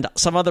 and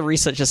some other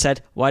researchers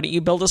said, why don't you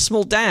build a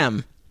small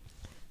dam?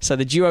 So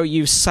the duo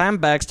used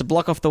sandbags to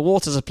block off the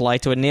water supply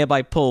to a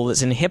nearby pool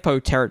that's in hippo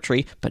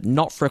territory, but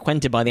not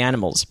frequented by the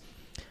animals.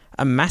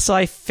 A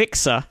Maasai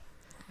fixer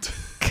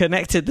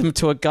connected them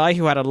to a guy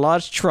who had a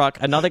large truck,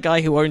 another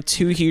guy who owned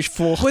two huge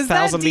 4,000-liter trucks. Was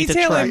that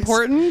detail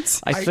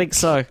important? I think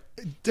so.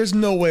 There's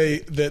no way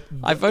that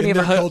in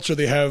their culture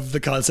they have the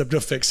concept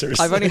of fixers.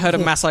 I've only heard of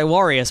Maasai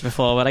warriors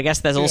before, but I guess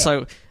there's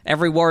also...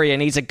 Every warrior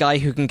needs a guy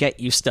who can get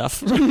you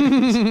stuff.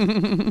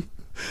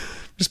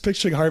 Just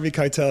picturing Harvey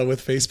Keitel with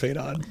face paint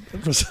on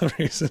for some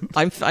reason.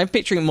 I'm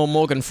picturing more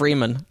Morgan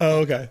Freeman.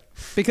 Oh, okay.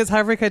 Because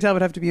Harvey Keitel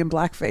would have to be in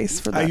blackface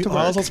for that to work.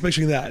 I was also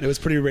picturing that. It was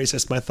pretty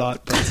racist, my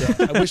thought.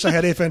 But I wish I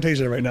had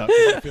aphantasia right now.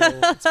 I feel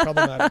it's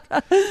problematic.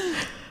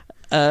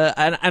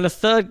 and a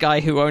third guy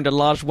who owned a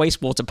large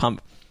wastewater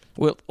pump.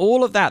 With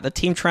all of that, the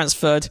team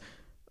transferred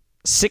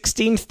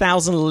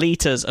 16,000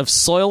 liters of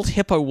soiled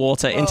hippo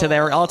water into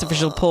their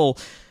artificial pool.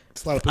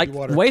 It's a lot of poopy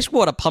water.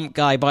 Wastewater pump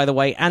guy, by the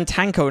way, and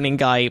tank owning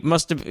guy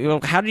must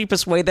have. How did you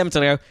persuade them to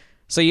go?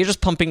 So you're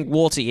just pumping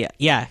water?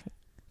 Yeah.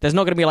 There's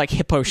not going to be like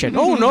hippo shit.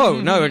 Oh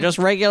no, just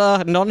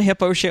regular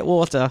non-hippo shit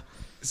water.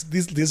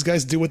 These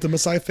guys do what the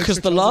Messiah fixer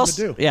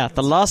Because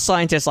the last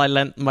scientist I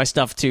lent my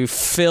stuff to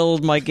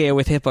filled my gear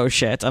with hippo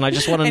shit, and I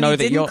just want to know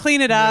that you're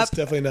clean it up. It's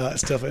definitely not.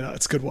 It's definitely not.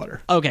 It's good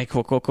water. Okay,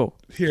 cool.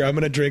 Here, I'm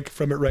going to drink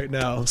from it right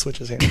now. Switch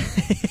his hand.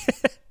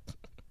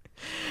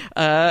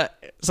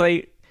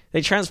 So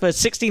they transferred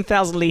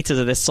 16,000 liters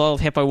of this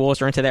soiled hippo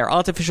water into their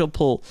artificial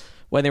pool.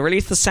 When they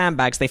released the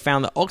sandbags, they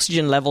found that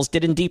oxygen levels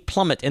did indeed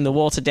plummet in the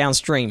water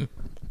downstream.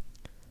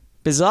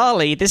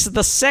 Bizarrely, this is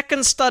the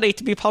second study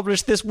to be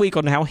published this week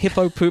on how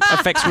hippo poop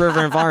affects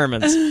river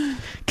environments.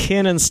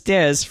 Kiernan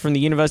Steers from the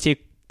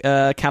University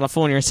of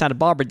California in Santa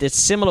Barbara did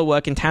similar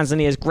work in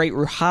Tanzania's Great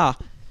Ruaha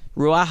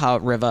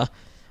River.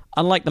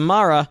 Unlike the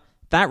Mara,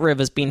 that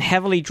river's been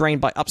heavily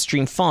drained by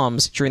upstream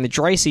farms. During the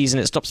dry season,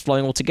 it stops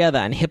flowing altogether,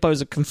 and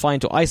hippos are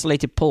confined to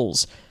isolated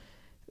pools.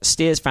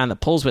 Steers found that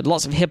pools with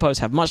lots of hippos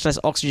have much less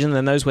oxygen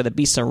than those where the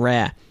beasts are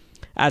rare.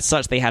 As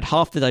such, they had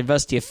half the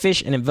diversity of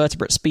fish and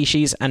invertebrate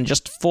species and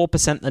just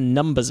 4% the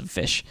numbers of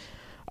fish.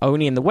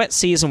 Only in the wet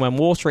season, when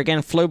water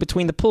again flowed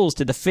between the pools,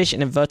 did the fish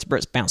and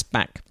invertebrates bounce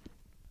back.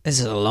 This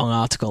is a long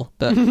article,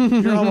 but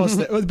you're almost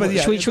there. But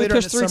yeah, should we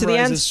push through to the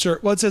end? Sure.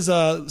 Well, it says,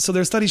 so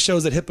their study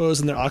shows that hippos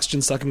and their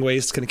oxygen-sucking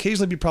waste can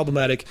occasionally be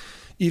problematic,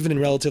 even in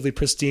relatively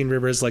pristine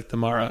rivers like the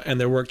Mara,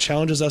 and their work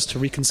challenges us to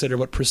reconsider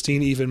what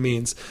pristine even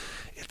means.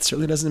 It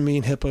certainly doesn't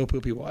mean hippo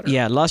poopy water.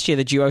 Yeah, last year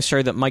the duo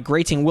showed that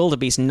migrating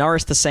wildebeest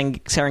nourished the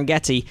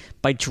Serengeti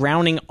by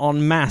drowning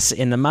en masse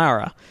in the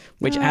Mara,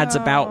 which adds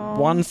about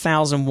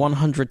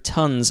 1,100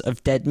 tons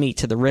of dead meat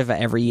to the river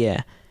every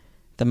year.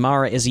 The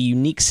Mara is a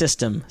unique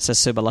system, says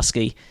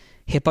Sobolewski.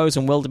 Hippos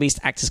and wildebeest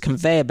act as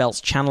conveyor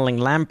belts channeling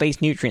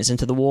land-based nutrients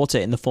into the water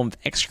in the form of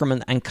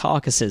excrement and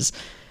carcasses.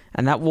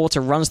 And that water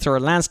runs through a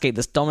landscape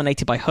that's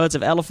dominated by herds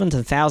of elephant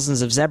and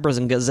thousands of zebras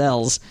and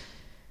gazelles.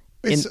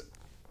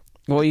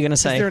 What were you going to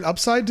say? Is there an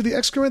upside to the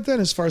excrement then,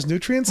 as far as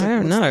nutrients? I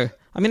don't know.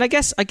 I mean, I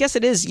guess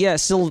it is. Yeah,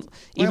 still,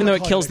 even though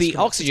it kills the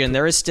oxygen,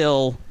 there is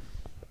still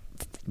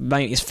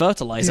it's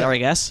fertilizer. I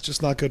guess it's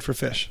just not good for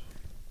fish.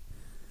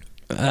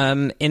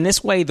 In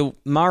this way, the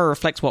Mara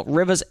reflects what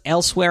rivers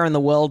elsewhere in the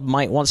world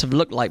might once have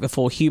looked like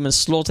before humans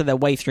slaughtered their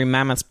way through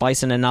mammoths,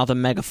 bison, and other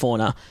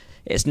megafauna.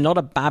 It's not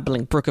a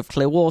babbling brook of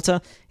clear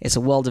water. It's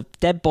a world of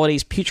dead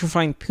bodies,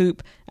 putrefying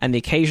poop, and the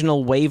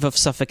occasional wave of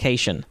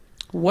suffocation.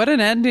 What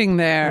an ending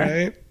there!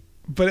 Right.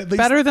 But at least,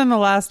 better than the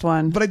last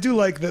one. But I do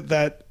like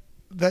that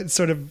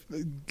sort of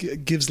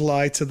gives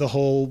lie to the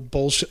whole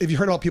bullshit. Have you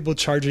heard about people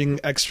charging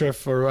extra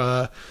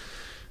for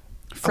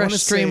fresh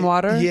stream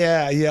water?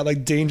 Yeah,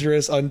 like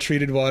dangerous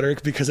untreated water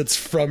because it's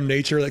from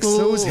nature. Like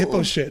so is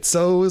hippo shit.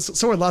 So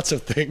are lots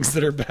of things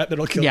that are bad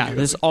that'll kill you. Yeah,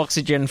 there's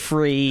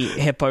oxygen-free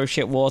hippo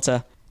shit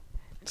water.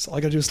 So all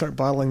I gotta do is start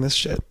bottling this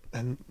shit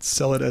and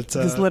sell it at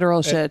this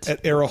literal shit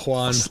at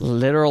Arajuan. It's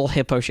literal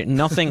hippo shit.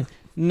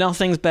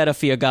 Nothing's better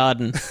for your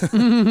garden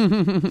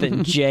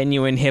than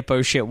genuine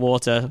hippo shit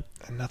water.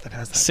 And nothing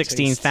has that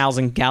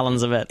 16,000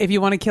 gallons of it. If you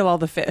want to kill all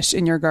the fish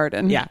in your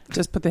garden,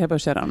 just put the hippo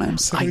shit on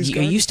it. Are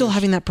you still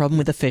having that problem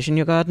with the fish in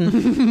your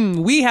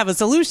garden? We have a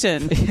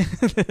solution.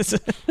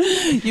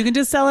 You can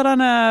just sell it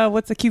on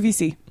what's the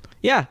QVC?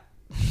 Yeah.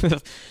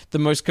 The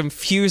most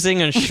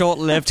confusing and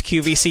short-lived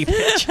QVC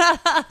pitch.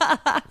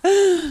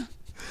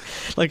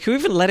 Like, who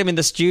even let him in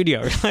the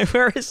studio? Like,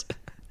 where is...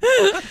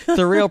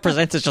 The real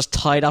presenter's just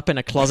tied up in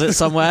a closet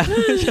somewhere.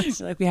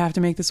 Like, we have to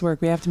make this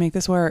work.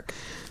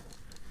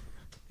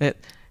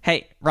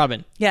 Hey,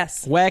 Robin.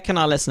 Yes. Where can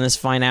our listeners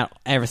find out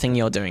everything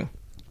you're doing?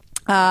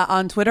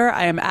 On Twitter,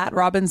 I am at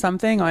Robin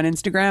Something. On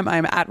Instagram, I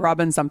am at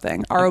Robin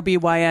Something.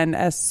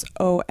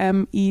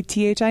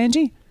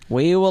 ROBYNSOMETHING.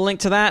 We will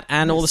link to that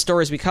and all the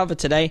stories we covered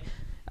today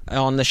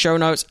on the show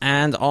notes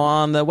and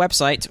on the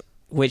website,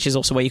 which is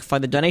also where you can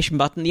find the donation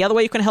button. The other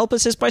way you can help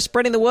us is by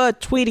spreading the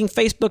word, tweeting,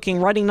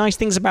 Facebooking, writing nice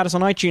things about us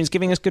on iTunes,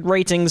 giving us good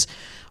ratings.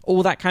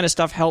 All that kind of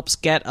stuff helps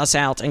get us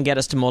out and get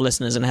us to more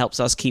listeners and helps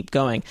us keep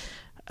going.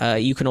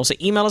 You can also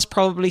email us,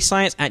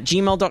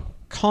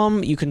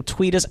 probablyscience@gmail.com. You can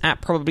tweet us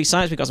at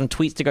probablyscience. We've got some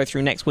tweets to go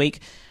through next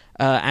week.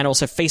 And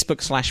also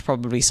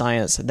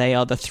Facebook/probablyscience. They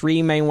are the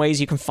three main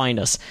ways you can find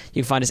us.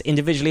 You can find us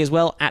individually as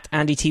well, at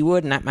Andy T.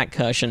 Wood and at Matt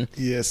Kirshen.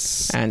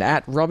 Yes. And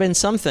at Robin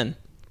Something.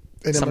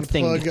 And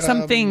Something.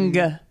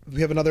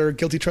 We have another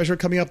Guilty Treasure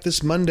coming up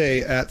this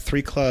Monday at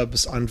 3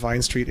 Clubs on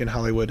Vine Street in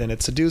Hollywood, and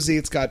it's a doozy.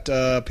 It's got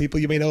people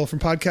you may know from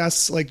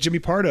podcasts like Jimmy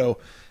Pardo,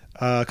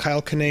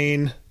 Kyle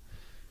Kinane,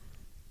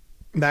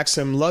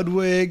 Maxim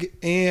Ludwig,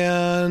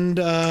 and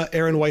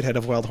Aaron Whitehead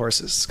of Wild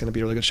Horses. It's going to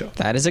be a really good show.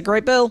 That is a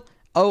great bill.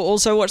 Oh,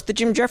 also watch the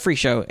Jim Jeffrey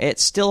Show.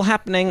 It's still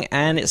happening,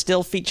 and it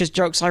still features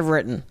jokes I've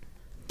written.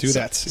 Do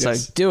that. So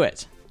do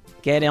it.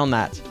 Get on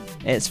that.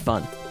 It's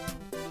fun.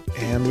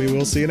 And we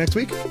will see you next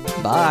week.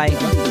 Bye.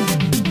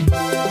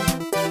 Bye.